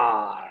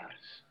gosh.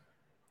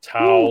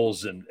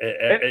 Towels. And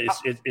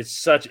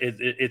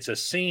it's a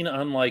scene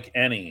unlike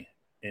any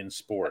in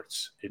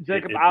sports.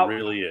 Jacob, it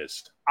really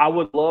is. I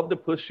would love to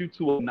push you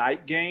to a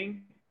night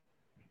game.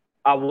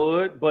 I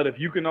would, but if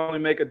you can only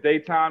make a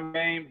daytime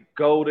game,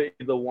 go to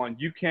either one.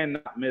 You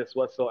cannot miss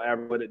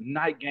whatsoever. But a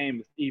night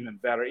game is even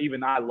better.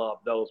 Even I love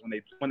those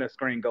when the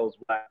screen goes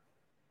black.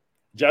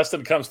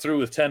 Justin comes through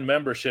with 10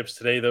 memberships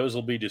today. Those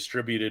will be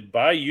distributed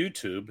by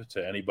YouTube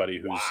to anybody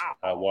who's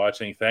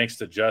watching. Thanks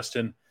to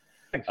Justin.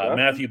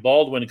 Matthew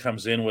Baldwin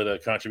comes in with a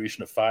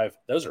contribution of 5.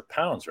 Those are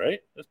pounds,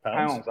 right? Those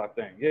pounds, I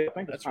think. Yeah, I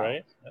think that's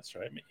right. That's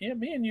right. Yeah,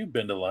 me and you've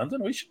been to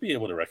London. We should be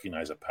able to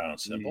recognize a pound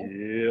symbol.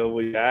 Yeah,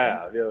 we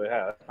have.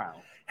 That's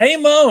pounds. Hey,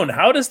 Moan,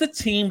 how does the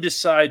team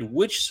decide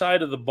which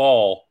side of the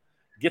ball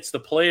gets the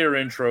player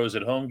intros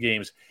at home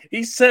games?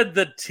 He said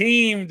the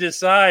team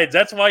decides.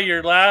 That's why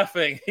you're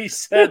laughing. He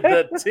said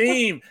the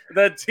team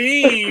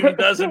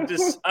doesn't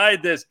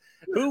decide this.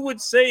 Who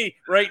would say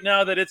right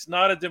now that it's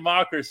not a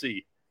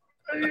democracy?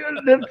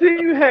 The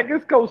team, heck,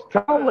 it's Coach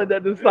Tomlin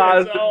that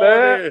decides it,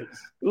 man.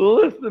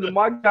 Listen,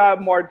 my guy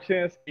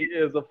Marchinsky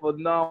is a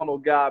phenomenal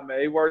guy,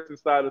 man. He works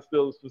inside the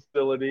Steelers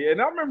facility.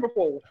 And I remember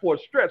for a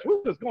stretch, we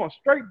were just going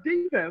straight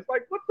defense.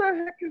 Like, what the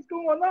heck is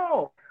going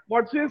on?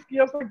 Marchinsky,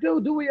 I was like,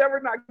 dude, do we ever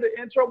not get an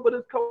intro? But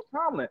it's Coach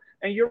Tomlin.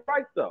 And you're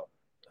right, though.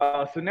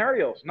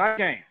 Scenarios, not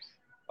games.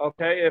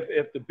 Okay,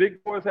 if the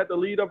big boys had to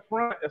lead up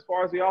front as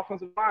far as the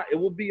offensive line, it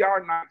will be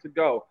our night to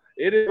go.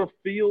 It is a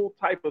field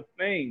type of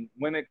thing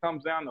when it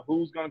comes down to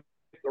who's going to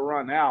get the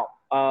run out.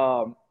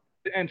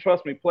 And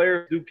trust me,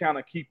 players do kind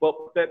of keep up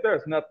with that.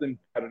 There's nothing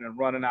better than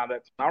running out of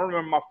that time. I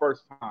remember my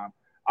first time.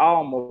 I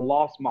almost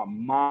lost my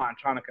mind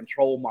trying to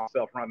control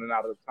myself running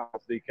out of the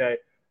tunnels, DK.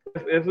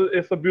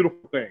 It's a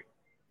beautiful thing.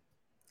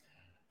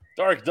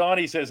 Dark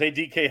Donnie says, hey,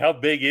 DK, how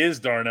big is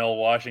Darnell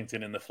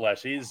Washington in the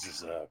flesh?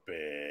 He's a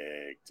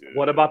big dude.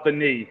 What about the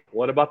knee?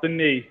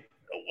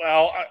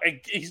 Well,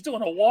 he's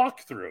doing a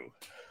walkthrough.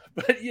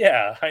 But,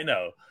 yeah, I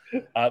know.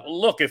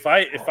 Look, if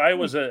I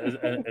was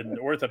an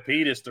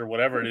orthopedist or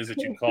whatever it is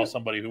that you call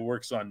somebody who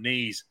works on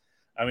knees,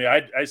 I mean,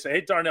 I say,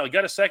 hey, Darnell, you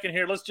got a second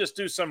here? Let's just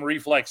do some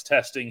reflex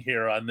testing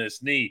here on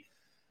this knee.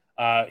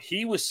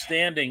 He was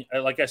standing,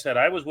 like I said,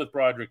 I was with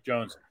Broderick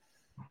Jones.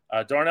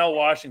 Darnell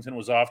Washington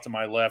was off to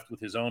my left with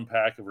his own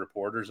pack of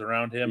reporters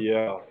around him.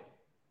 Yeah.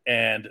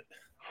 And,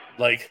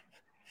 like,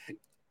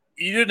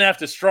 you didn't have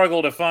to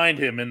struggle to find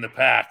him in the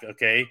pack,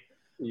 okay?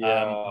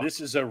 Yeah.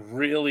 This is a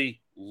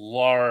really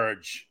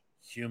large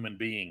human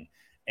being.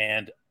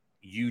 And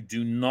you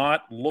do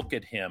not look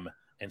at him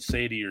and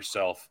say to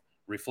yourself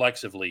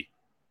reflexively,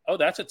 oh,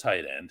 that's a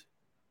tight end.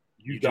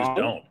 You just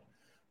don't.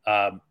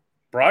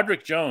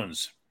 Broderick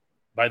Jones,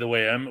 by the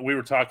way, we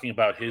were talking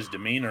about his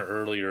demeanor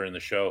earlier in the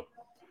show.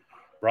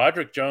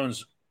 Broderick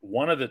Jones,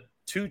 one of the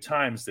two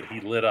times that he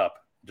lit up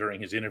during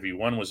his interview,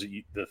 one was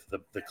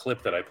the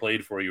clip that I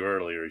played for you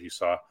earlier, as you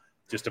saw,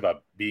 just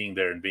about being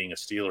there and being a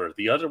Steeler.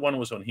 The other one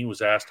was when he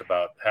was asked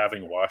about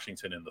having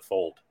Washington in the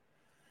fold.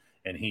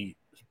 And he,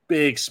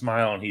 big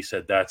smile, and he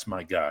said, that's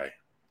my guy.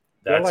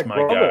 That's like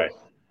my guy.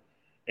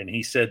 And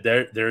he said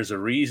there's a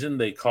reason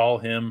they call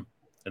him,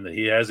 and that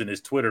he has in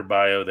his Twitter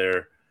bio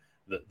there,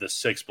 the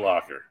six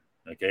blocker.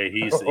 Okay,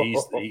 he's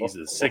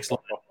the sixth line.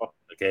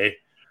 Okay,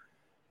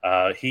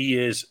 he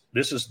is.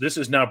 This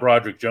is now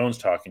Broderick Jones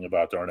talking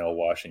about Darnell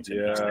Washington.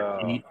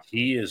 Yeah.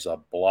 He is a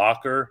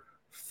blocker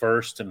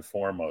first and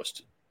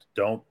foremost.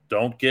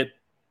 Don't get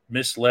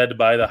misled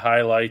by the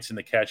highlights and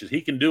the catches.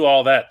 He can do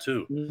all that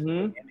too.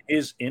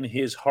 Mm-hmm. In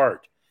his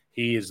heart,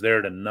 he is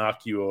there to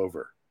knock you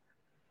over.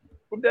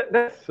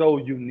 That's so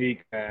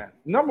unique, man.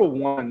 Number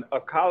one, a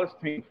college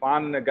team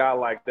finding a guy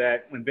like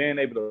that and being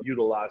able to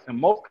utilize him.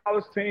 Most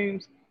college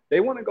teams,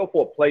 they want to go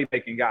for a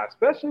playmaking guy,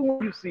 especially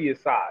when you see his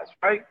size,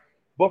 right?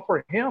 But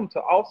for him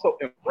to also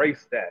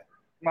embrace that,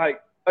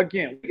 like,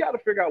 again, we got to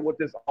figure out what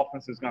this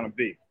offense is going to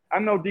be. I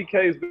know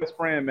DK's best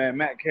friend, man,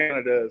 Matt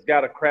Canada, has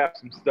got to craft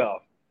some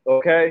stuff,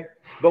 okay?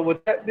 But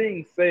with that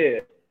being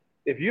said,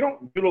 if you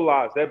don't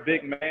utilize that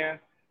big man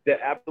that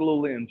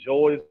absolutely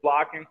enjoys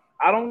blocking,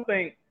 I don't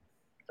think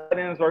tight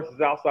ends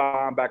versus outside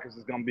linebackers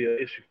is going to be an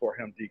issue for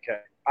him, DK.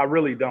 I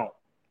really don't,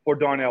 for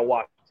Darnell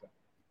Washington.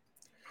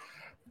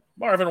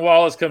 Marvin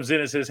Wallace comes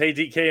in and says, hey,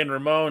 DK and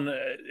Ramon,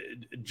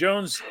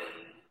 Jones,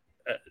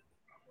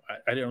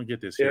 I don't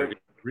get this here.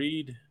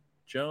 Read,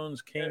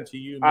 Jones came to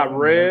you. I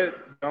read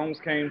Jones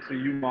came to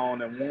you,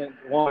 Mon, and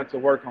wanted to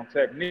work on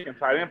technique and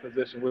tight end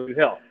position with your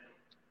help.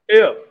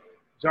 If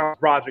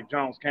Broderick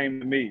Jones came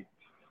to me,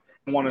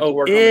 wanted to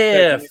work on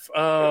the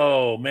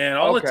oh man,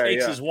 all it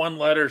takes is one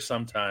letter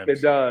sometimes.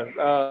 It does.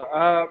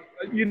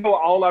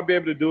 All I'd be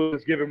able to do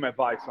is give him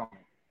advice on it.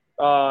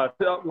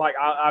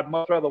 I'd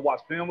much rather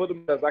watch film with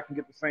him because I can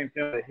get the same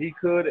film that he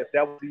could if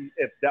that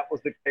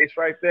was the case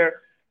right there.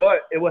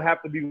 But it would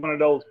have to be one of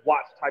those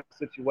watch type of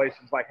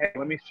situations, like, hey,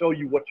 let me show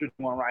you what you're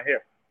doing right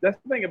here. That's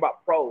the thing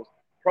about pros.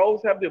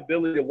 Pros have the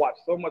ability to watch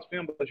so much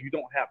film because you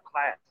don't have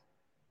class.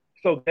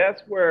 So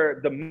that's where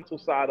the mental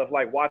side of,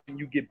 like, watching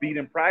you get beat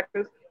in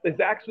practice is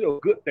actually a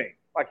good thing.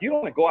 Like, you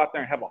don't want to go out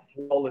there and have a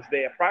flawless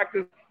day at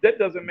practice. That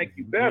doesn't make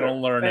you better. You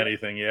don't learn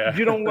anything, yeah.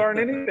 You don't learn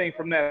anything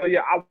from that. So,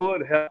 yeah, I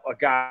would help a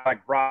guy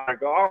like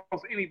Broderick or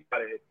almost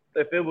anybody.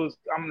 If it was,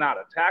 I'm not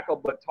a tackle,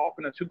 but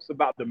talking to Chooks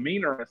about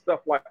demeanor and stuff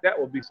like that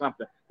would be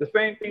something. The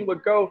same thing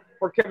would go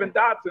for Kevin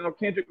Dotson or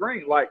Kendrick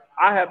Green. Like,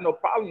 I have no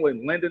problem with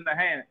lending the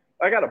hand.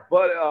 I got a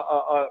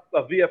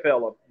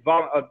VFL,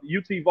 a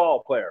UT Vol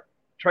player,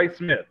 Trey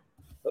Smith,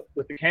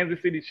 with the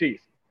Kansas City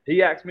Chiefs.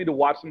 He asked me to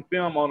watch some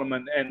film on him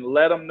and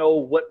let him know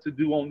what to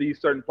do on these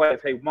certain plays.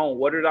 Hey, Mon,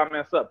 what did I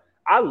mess up?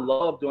 I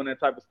love doing that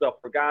type of stuff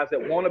for guys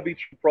that want to be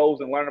true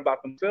pros and learn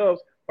about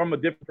themselves from a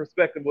different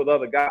perspective with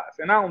other guys.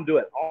 And I don't do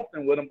it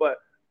often with them, but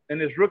in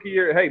this rookie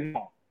year, hey,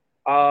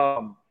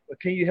 Mon,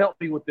 can you help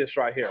me with this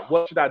right here?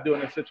 What should I do in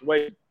this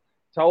situation?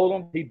 Told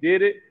him, he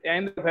did it,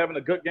 and ended up having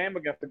a good game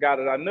against the guy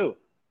that I knew.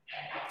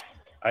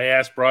 I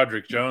asked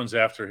Broderick Jones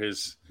after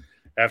his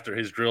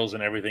drills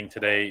and everything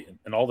today,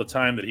 and all the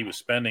time that he was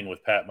spending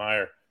with Pat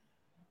Meyer,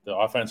 the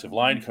offensive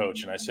line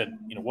coach, and I said,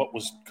 what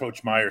was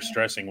Coach Meyer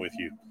stressing with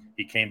you?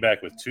 He came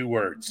back with 2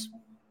 words: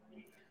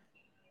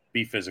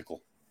 be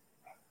physical.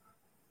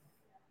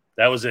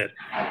 That was it.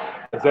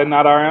 Is that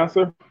not our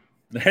answer?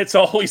 That's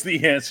always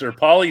the answer.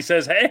 Paulie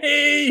says,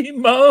 hey,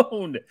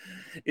 Moan,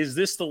 is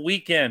this the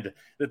weekend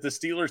that the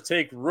Steelers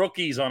take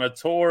rookies on a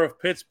tour of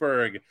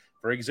Pittsburgh?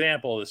 For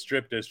example, the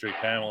Strip District,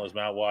 Pamela's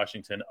Mount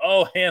Washington.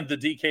 Oh, and the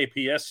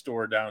DKPS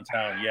store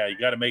downtown. Yeah, you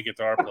got to make it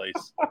to our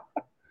place.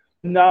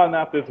 No,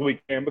 not this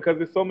weekend, because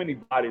there's so many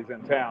bodies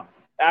in town.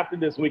 After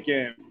this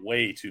weekend,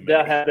 way too many.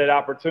 They'll have that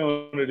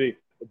opportunity.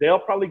 They'll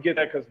probably get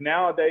that because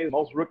nowadays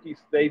most rookies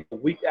stay the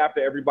week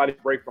after everybody's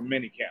break from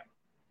minicamp.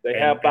 They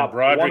have about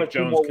Broderick 1 or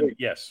 2 more weeks.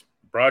 Yes,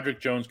 Broderick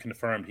Jones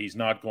confirmed he's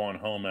not going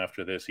home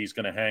after this. He's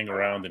going to hang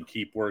around and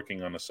keep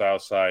working on the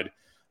south side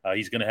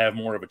he's going to have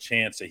more of a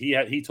chance.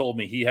 He told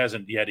me he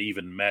hasn't yet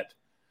even met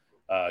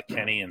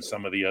Kenny and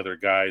some of the other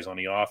guys on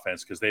the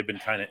offense because they've been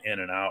kind of in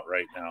and out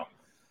right now.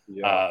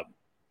 Yeah.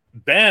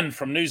 Ben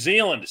from New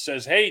Zealand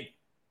says, hey,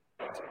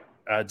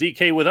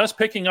 DK, with us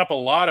picking up a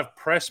lot of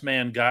press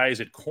man guys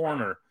at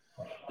corner,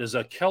 does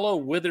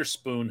Akello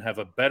Witherspoon have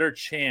a better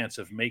chance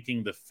of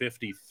making the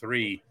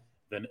 53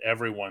 than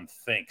everyone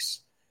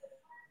thinks?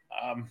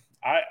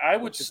 I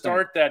would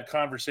start that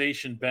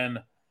conversation, Ben,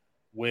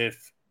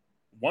 with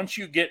once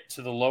you get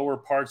to the lower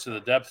parts of the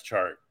depth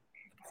chart,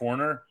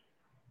 corner,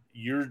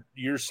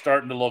 you're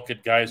starting to look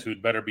at guys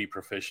who'd better be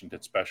proficient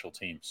at special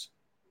teams.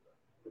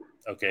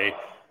 Okay?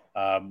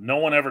 No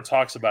one ever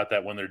talks about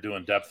that when they're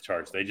doing depth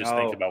charts. They just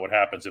think about what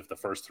happens if the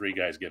first three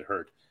guys get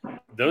hurt.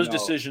 Those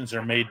decisions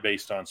are made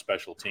based on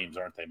special teams,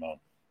 aren't they, Moan?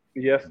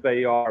 Yes,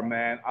 they are,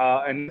 man.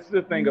 And this is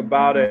the thing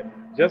about it.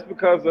 Just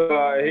because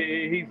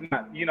he's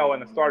not, in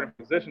a starting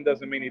position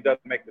doesn't mean he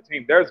doesn't make the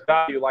team. There's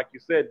value, like you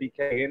said,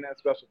 DK, in that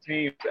special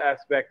teams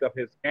aspect of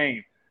his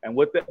game. And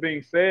with that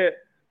being said,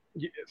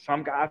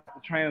 some guys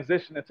have to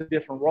transition into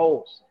different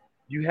roles.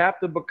 You have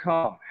to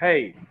become,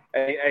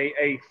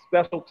 a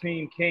special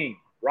team king.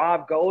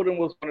 Rob Golden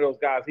was one of those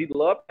guys. He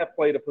loved that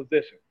play the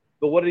position.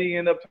 But what did he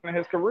end up turning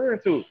his career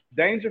into?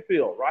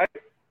 Dangerfield, right?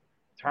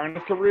 Turn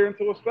his career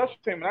into a special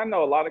team. And I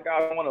know a lot of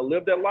guys don't want to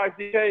live that life,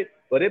 DK,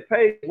 but it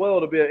pays well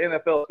to be an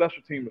NFL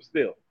special teamer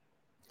still.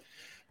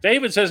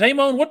 David says, hey,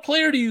 Moan, what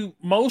player do you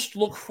most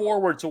look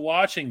forward to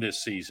watching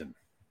this season?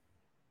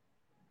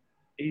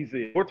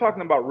 Easy. We're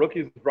talking about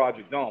rookies with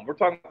Broderick. We're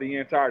talking about the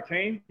entire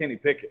team. Kenny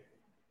Pickett,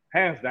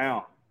 hands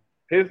down.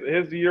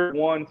 His year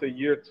 1 to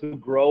year 2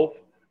 growth,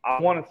 I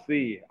want to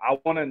see. I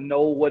want to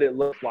know what it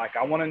looks like.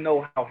 I want to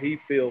know how he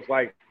feels.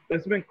 Like,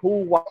 it's been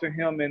cool watching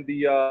him in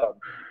the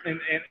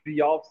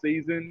off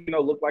season.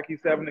 Look like he's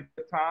having a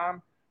good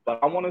time. But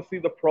I want to see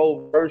the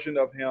pro version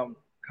of him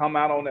come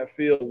out on that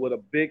field with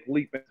a big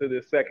leap into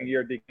this second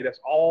year. That's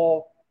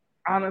all,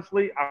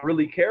 honestly, I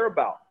really care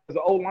about.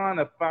 Because the O-line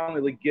will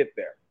finally get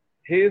there.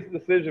 His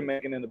decision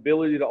making and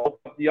ability to open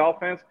up the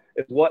offense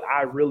is what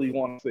I really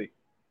want to see.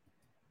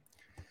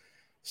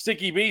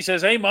 Sticky B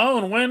says, hey,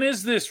 Moan, when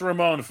is this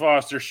Ramon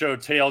Foster Show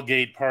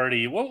tailgate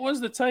party? What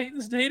was the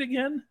Titans date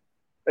again?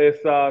 It's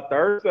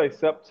Thursday,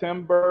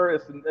 September.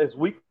 It's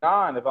week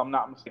 9, if I'm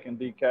not mistaken,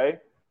 DK.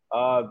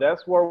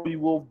 That's where we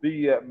will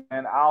be at,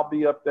 man. I'll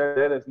be up there.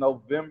 That is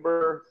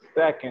November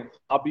 2nd.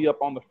 I'll be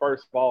up on the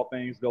first of all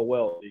things go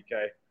well,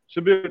 DK.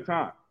 Should be a good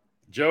time.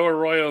 Joe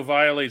Arroyo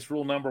violates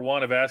rule number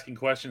 1 of asking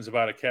questions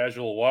about a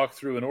casual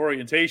walkthrough an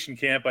orientation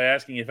camp by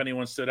asking if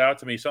anyone stood out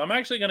to me. So I'm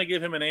actually going to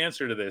give him an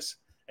answer to this.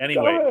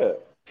 Anyway,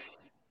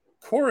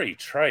 Corey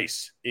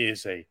Trice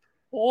is a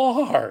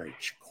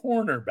large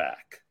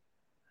cornerback.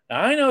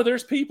 Now, I know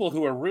there's people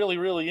who are really,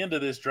 really into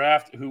this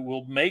draft who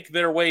will make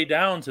their way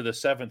down to the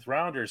 7th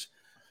rounders.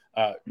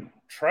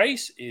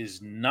 Trice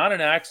is not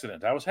an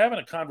accident. I was having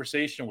a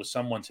conversation with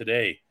someone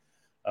today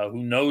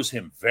who knows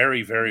him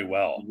very, very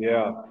well.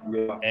 Yeah.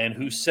 And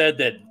who said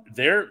that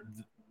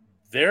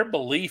their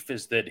belief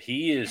is that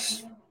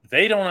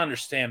they don't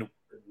understand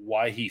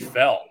why he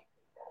fell.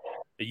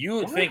 You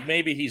would think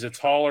maybe he's a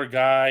taller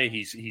guy.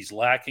 He's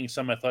lacking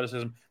some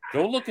athleticism.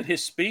 Go look at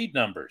his speed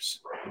numbers.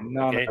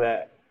 None of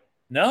that.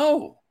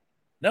 No,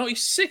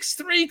 he's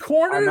 6'3"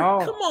 corner.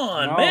 Come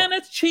on, man,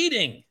 that's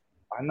cheating.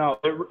 I know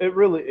it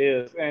really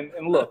is. And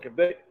look,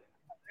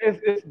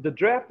 the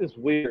draft is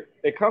weird.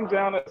 It comes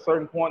down at a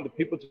certain point that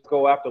people just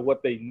go after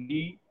what they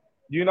need,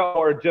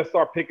 or just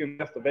start picking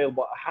best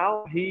available.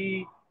 How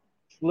he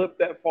slipped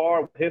that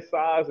far with his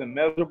size and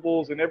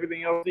measurables and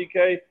everything else,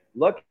 DK.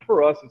 Lucky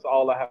for us is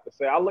all I have to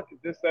say. I look at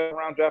this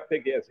 7th-round draft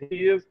pick as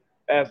he is,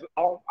 I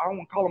don't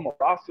want to call him a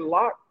roster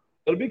lock.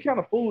 It'll be kind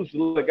of foolish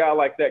to let a guy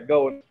like that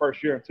go in his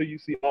first year until you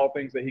see all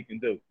things that he can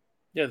do.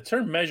 Yeah, the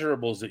term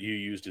measurables that you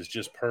used is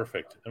just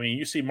perfect. I mean,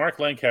 you see Mark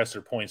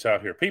Lancaster points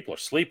out here, people are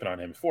sleeping on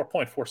him.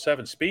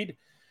 4.47 speed,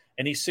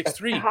 and he's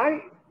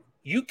 6'3".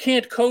 You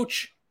can't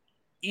coach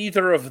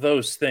either of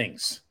those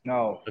things.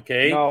 No.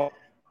 Okay? No.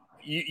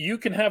 You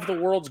can have the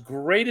world's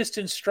greatest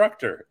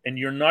instructor, and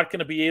you're not going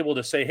to be able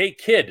to say, hey,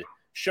 kid,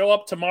 show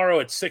up tomorrow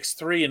at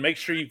 6'3" and make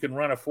sure you can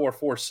run a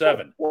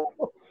 4.47.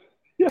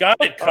 Got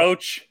it,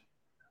 coach.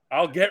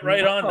 I'll get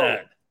right on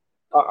that.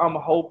 I'm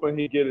hoping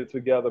he get it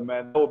together,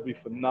 man. That would be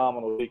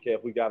phenomenal, DK,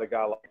 if we got a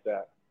guy like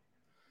that.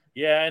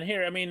 Yeah, and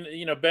here, I mean,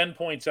 Ben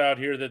points out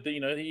here that,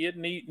 he had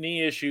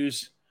knee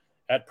issues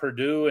at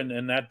Purdue,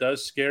 and that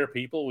does scare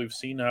people. We've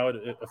seen how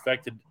it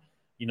affected,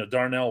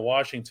 Darnell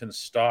Washington's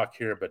stock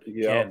here. But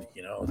again,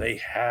 they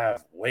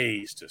have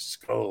ways to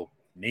scope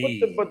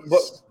knees.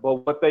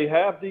 But what they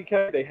have,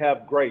 DK, they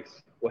have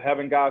grace. We're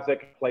having guys that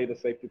can play the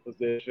safety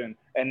position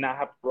and not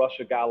have to rush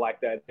a guy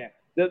like that in.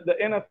 The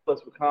NFL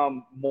has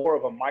become more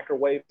of a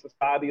microwave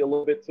society a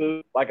little bit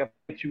too. Like I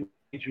think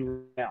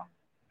you now.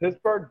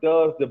 Pittsburgh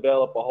does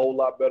develop a whole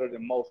lot better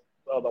than most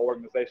other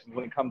organizations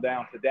when it comes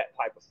down to that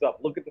type of stuff.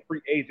 Look at the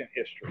free agent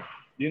history.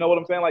 You know what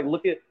I'm saying? Like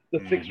look at the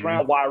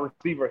 6th-round wide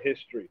receiver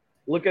history.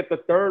 Look at the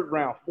 3rd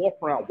round, 4th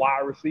round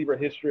wide receiver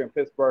history in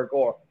Pittsburgh,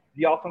 or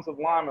the offensive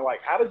lineman.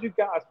 Like, how did you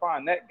guys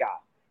find that guy?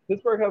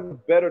 Pittsburgh has a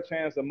better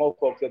chance than most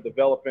folks at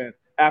developing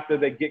after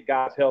they get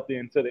guys healthy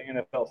into the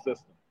NFL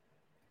system.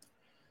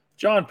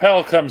 John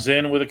Pell comes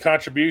in with a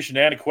contribution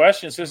and a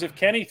question. It says, if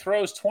Kenny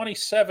throws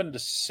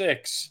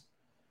 27-6,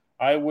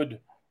 I would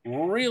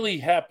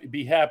really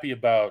be happy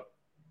about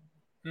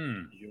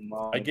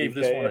I gave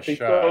this one a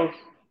shot.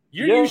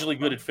 You're usually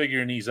good at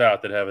figuring these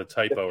out that have a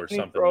typo or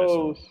something.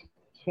 Throws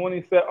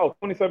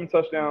 27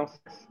 touchdowns,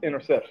 6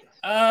 interceptions.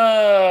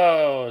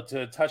 Oh,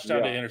 to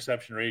touchdown to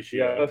interception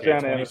ratio. Yeah, okay,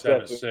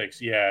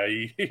 27-6. Yeah.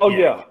 You'd be a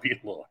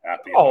little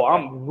happy.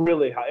 I'm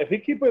really high. If he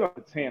keeps it up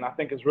to 10, I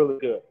think it's really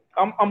good.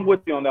 I'm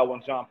with you on that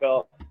one, John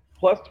Pell.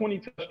 Plus 20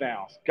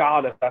 touchdowns.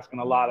 God, if that's going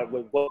to lie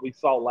with what we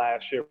saw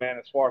last year, man,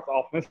 as far as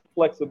offensive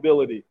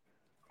flexibility.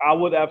 I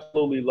would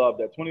absolutely love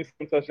that.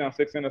 27 touchdowns,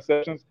 6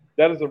 interceptions.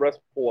 That is a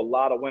recipe for a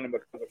lot of winning,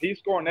 because if he's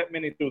scoring that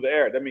many through the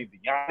air, that means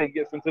DeAndre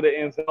gets into the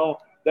end zone.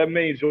 That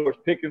means George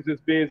Pickens is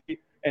busy.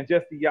 And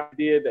just the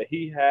idea that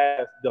he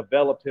has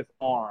developed his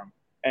arm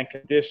and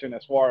condition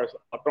as far as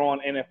throwing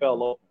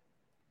NFL open.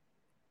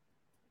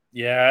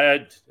 Yeah,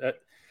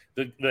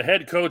 the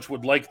head coach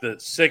would like the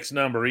 6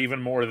 number even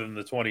more than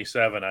the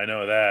 27. I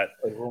know that.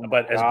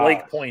 But as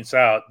Blake points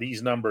out,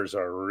 these numbers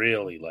are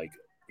really like,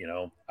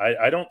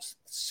 I don't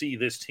see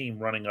this team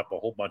running up a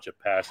whole bunch of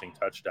passing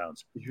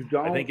touchdowns. You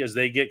don't? I think as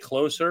they get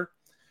closer,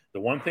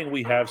 the one thing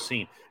we have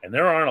seen, and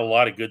there aren't a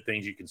lot of good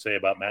things you can say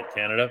about Matt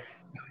Canada,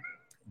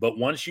 but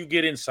once you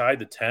get inside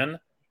the 10,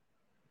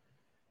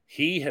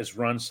 he has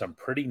run some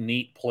pretty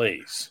neat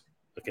plays.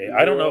 Okay,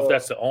 I don't know if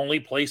that's the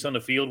only place on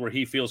the field where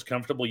he feels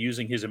comfortable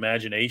using his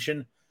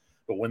imagination,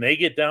 but when they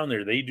get down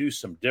there, they do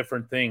some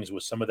different things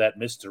with some of that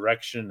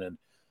misdirection, and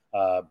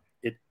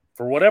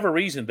for whatever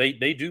reason, they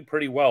do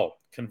pretty well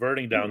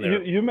converting down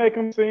there. You make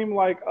him seem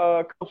like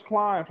Coach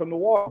Klein from the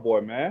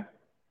Waterboy, man.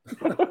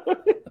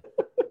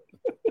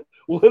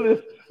 with his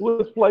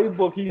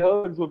playbook, he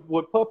hugs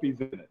with puppies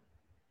in it.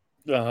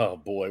 Oh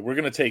boy, we're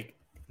going to take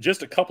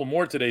just a couple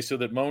more today so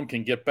that Moan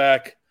can get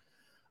back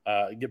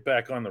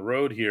on the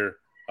road here.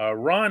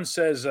 Ron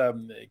says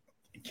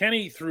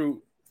Kenny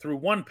threw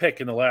one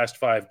pick in the last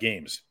 5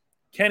 games.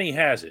 Kenny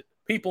has it.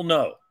 People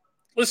know.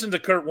 Listen to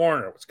Kurt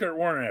Warner. What's Kurt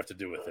Warner have to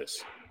do with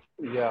this?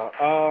 Yeah,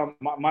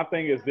 my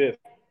thing is this.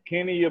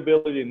 Kenny's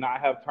ability to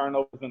not have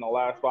turnovers in the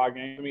last 5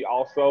 games to me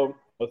also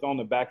was on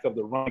the backs of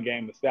the run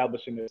game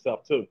establishing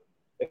itself too.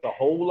 It's a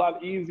whole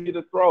lot easier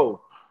to throw.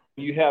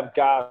 You have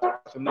guys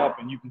passing up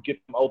and you can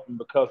get them open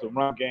because the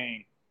run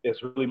game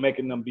is really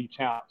making them be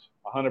challenged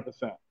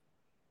 100%.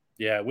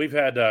 Yeah, we've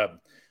had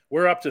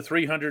we're up to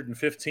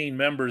 315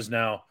 members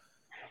now.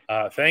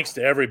 Thanks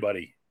to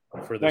everybody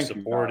for the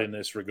support in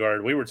this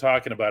regard. We were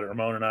talking about it,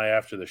 Ramon and I,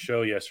 after the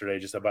show yesterday,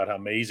 just about how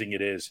amazing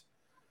it is,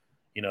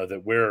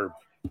 that we're,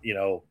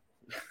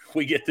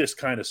 we get this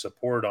kind of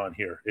support on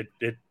here.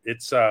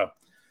 It's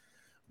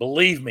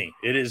believe me,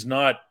 it is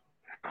not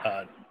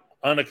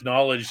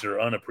unacknowledged or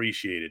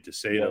unappreciated, to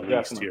say the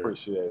least here.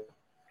 Appreciate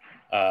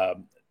it.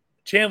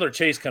 Chandler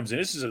Chase comes in.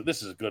 This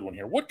is a good one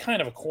here. What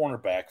kind of a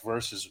cornerback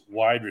versus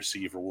wide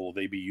receiver will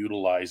they be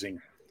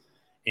utilizing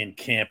in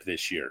camp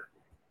this year?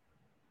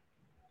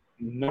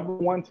 Number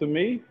 1 to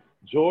me,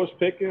 George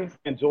Pickens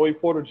and Joey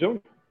Porter Jr.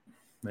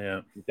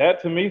 Yeah.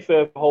 That to me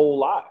says a whole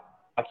lot.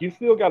 Like, you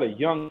still got a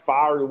young,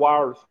 fiery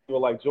wide receiver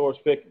like George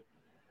Pickens.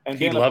 And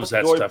he loves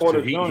that Joey stuff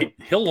Porter too.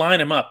 He'll line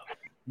him up.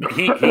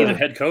 He the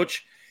head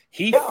coach,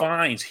 he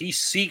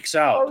seeks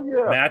out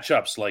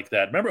matchups like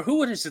that. Remember,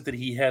 who is it that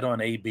he had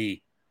on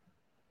AB?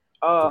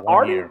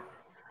 Artie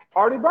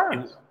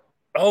Burns.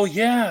 Oh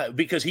yeah,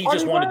 because he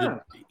just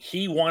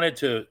wanted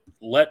to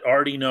let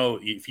Artie know,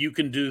 if you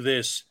can do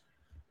this,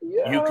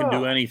 you can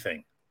do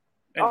anything.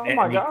 And,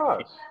 my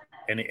gosh!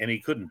 And he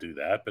couldn't do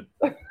that, but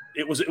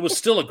it was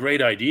still a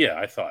great idea,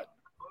 I thought.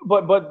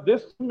 But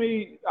this to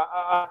me,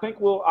 I think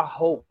I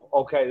hope.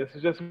 Okay, this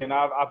is just me, and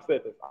I've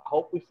said this. I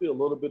hope we see a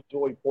little bit of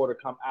Joey Porter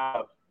come out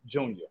of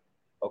Junior.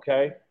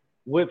 Okay,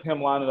 with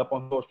him lining up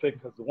on George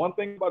Pickens. Because the one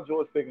thing about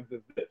George Pickens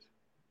is this: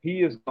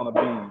 he is going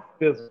to be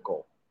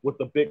physical with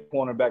the big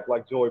cornerback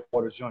like Joey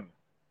Porter Jr.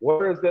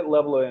 Where is that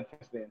level of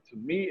intensity? And to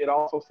me, it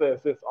also says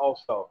this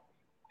also.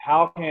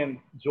 How can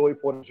Joey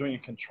Porter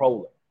Jr.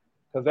 control it?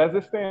 Because as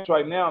it stands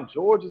right now,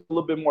 George is a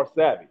little bit more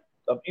savvy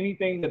of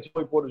anything that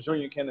Joey Porter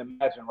Jr. can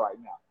imagine right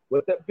now.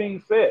 With that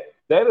being said,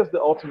 that is the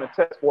ultimate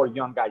test for a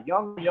young guy.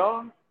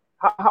 Young.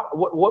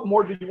 What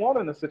more do you want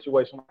in a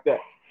situation like that?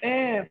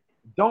 And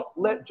don't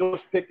let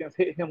George Pickens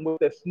hit him with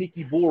that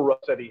sneaky bull rush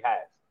that he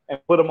has and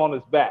put him on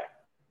his back.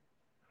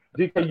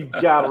 DK, you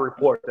got to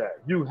report that.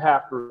 You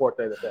have to report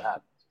that if it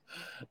happens.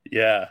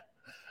 Yeah,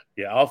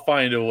 I'll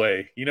find a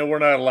way. We're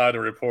not allowed to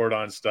report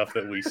on stuff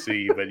that we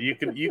see, but you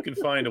can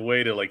find a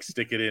way to like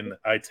stick it in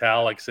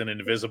italics and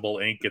invisible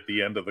ink at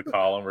the end of the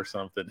column or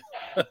something.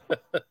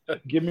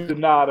 Give me the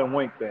nod and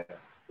wink there.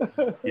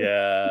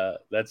 Yeah,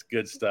 that's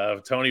good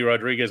stuff. Tony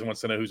Rodriguez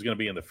wants to know who's going to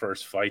be in the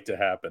first fight to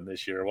happen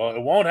this year. Well,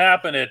 it won't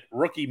happen at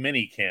rookie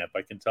mini camp,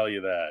 I can tell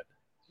you that.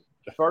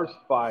 First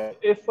fight.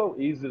 It's so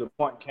easy to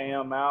point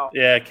Cam out.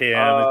 Yeah,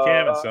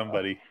 Cam and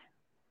somebody.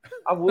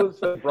 I would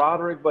say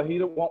Broderick, but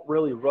he won't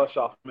really rush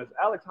off him. Is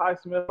Alex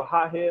Highsmith a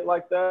hot head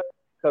like that?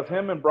 Because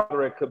him and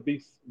Broderick could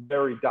be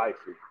very dicey.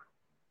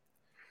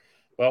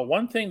 Well,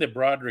 one thing that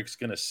Broderick's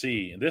going to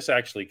see, and this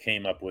actually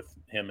came up with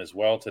him as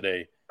well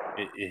today,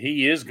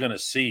 he is going to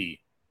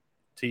see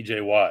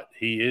T.J. Watt.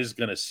 He is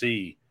going to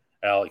see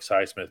Alex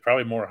Highsmith,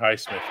 probably more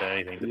Highsmith than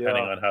anything,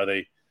 depending on how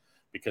they,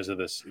 because of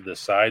the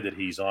side that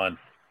he's on.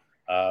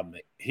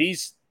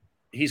 He's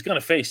going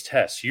to face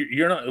tests.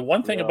 You're not.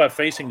 One thing about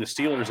facing the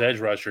Steelers' edge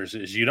rushers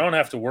is you don't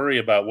have to worry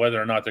about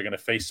whether or not they're going to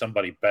face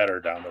somebody better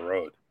down the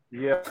road.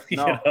 Yeah,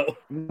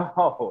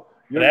 no.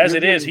 But as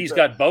it is, he's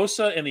got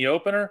Bosa in the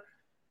opener,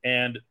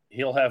 and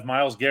he'll have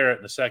Myles Garrett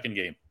in the second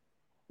game.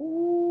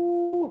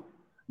 Ooh,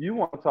 you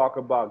want to talk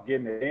about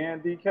getting it in,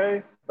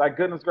 DK? Like,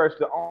 goodness gracious,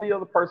 the only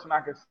other person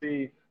I can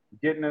see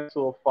getting into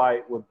a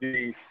fight would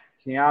be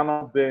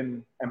Keanu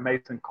Benton and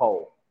Mason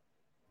Cole.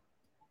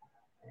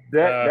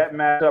 That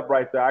matchup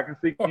right there, I can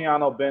see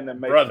Keanu Benton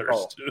and Mason brothers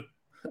Cole. Too.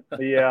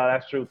 Yeah,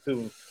 that's true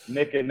too.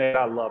 Nick and Nate,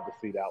 I love to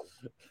see that one.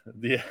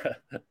 Yeah,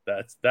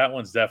 that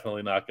one's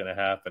definitely not going to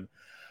happen.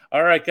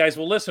 All right, guys.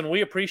 Well, listen,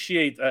 we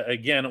appreciate all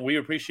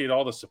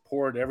the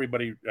support,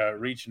 everybody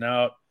reaching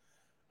out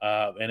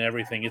and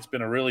everything. It's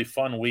been a really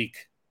fun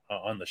week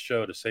on the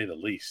show, to say the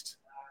least.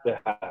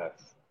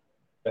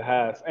 It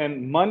has.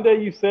 And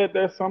Monday, you said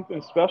there's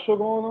something special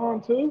going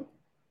on too?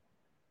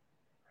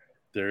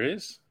 There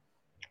is?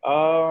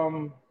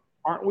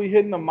 Aren't we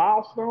hitting a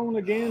milestone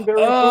again very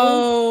soon?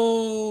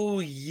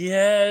 Oh,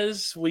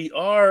 yes, we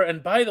are.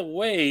 And by the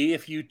way,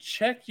 if you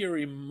check your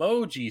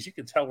emojis, you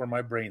can tell where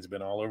my brain's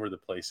been all over the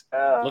place.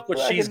 Look what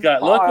she's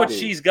got. Look what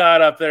she's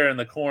got up there in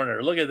the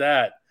corner. Look at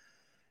that.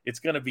 It's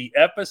going to be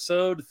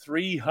episode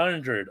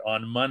 300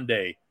 on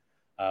Monday.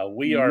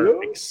 We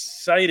are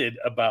excited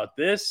about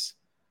this.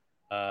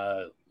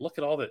 Look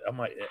at all that.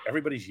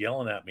 Everybody's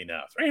yelling at me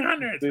now.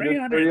 300. The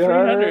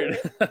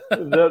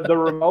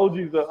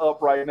emojis are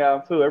up right now,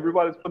 too.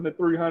 Everybody's putting the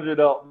 300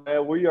 up,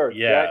 man. We are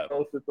jack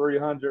close to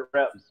 300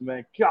 reps,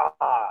 man. God.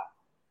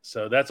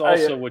 So that's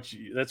also what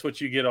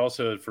you get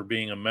also for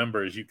being a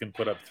member, is you can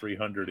put up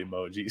 300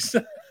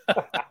 emojis.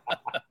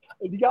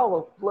 Y'all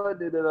are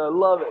flooded, and I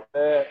love it,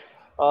 man.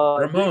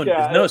 Ramon,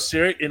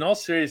 in all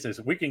seriousness,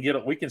 we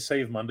can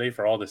save Monday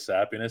for all the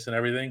sappiness and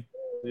everything.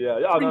 Yeah,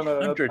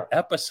 300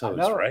 episodes,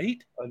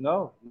 right? I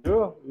know.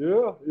 Yeah.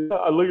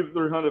 I look at the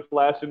 300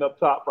 flashing up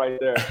top right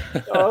there.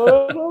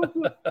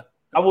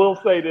 I will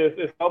say this: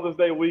 it's Mother's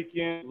Day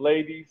weekend,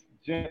 ladies,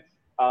 gents,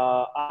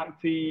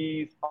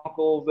 aunties,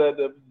 uncles,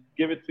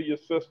 give it to your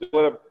sister,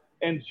 whatever.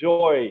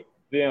 Enjoy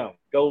them.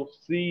 Go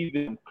see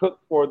them. Cook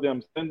for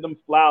them. Send them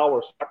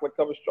flowers,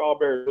 chocolate-covered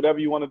strawberries, whatever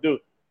you want to do.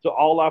 To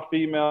all our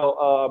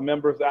female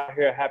members out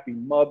here, happy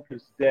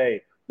Mother's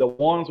Day. The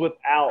ones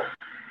without.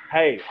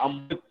 Hey,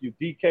 I'm with you.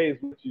 DK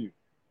is with you.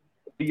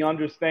 We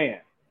understand.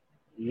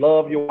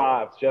 Love your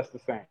wives just the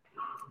same.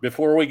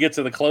 Before we get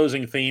to the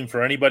closing theme,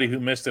 for anybody who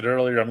missed it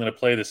earlier, I'm going to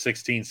play the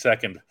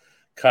 16-second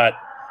cut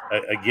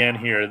again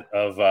here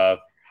of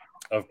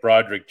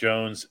Broderick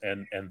Jones,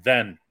 and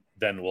then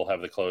we'll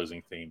have the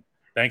closing theme.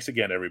 Thanks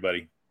again,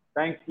 everybody.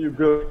 Thank you.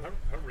 Good.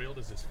 How real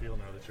does this feel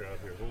now that you're out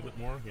here? A little bit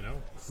more,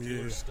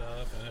 Steelers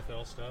stuff,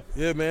 NFL stuff?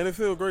 Yeah, man, it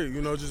feels great,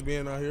 just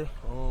being out here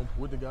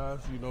with the guys,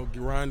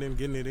 grinding,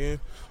 getting it in.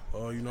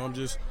 I'm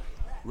just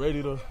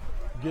ready to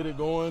get it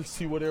going,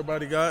 see what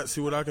everybody got, see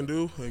what I can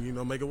do,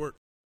 and, make it work.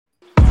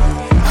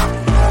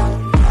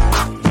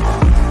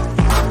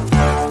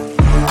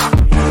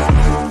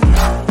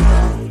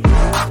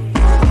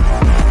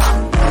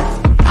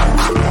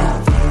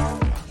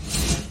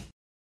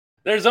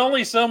 There's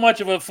only so much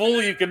of a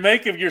fool you can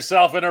make of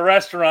yourself in a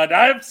restaurant.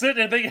 I'm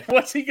sitting and thinking,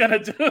 what's he going to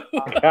do?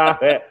 I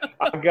got it.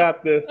 I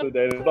got this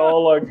today. That's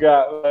all I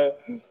got,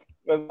 man.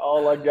 That's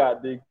all I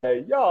got,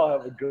 DK. Y'all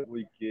have a good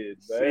weekend,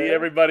 man. See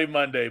everybody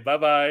Monday.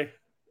 Bye-bye.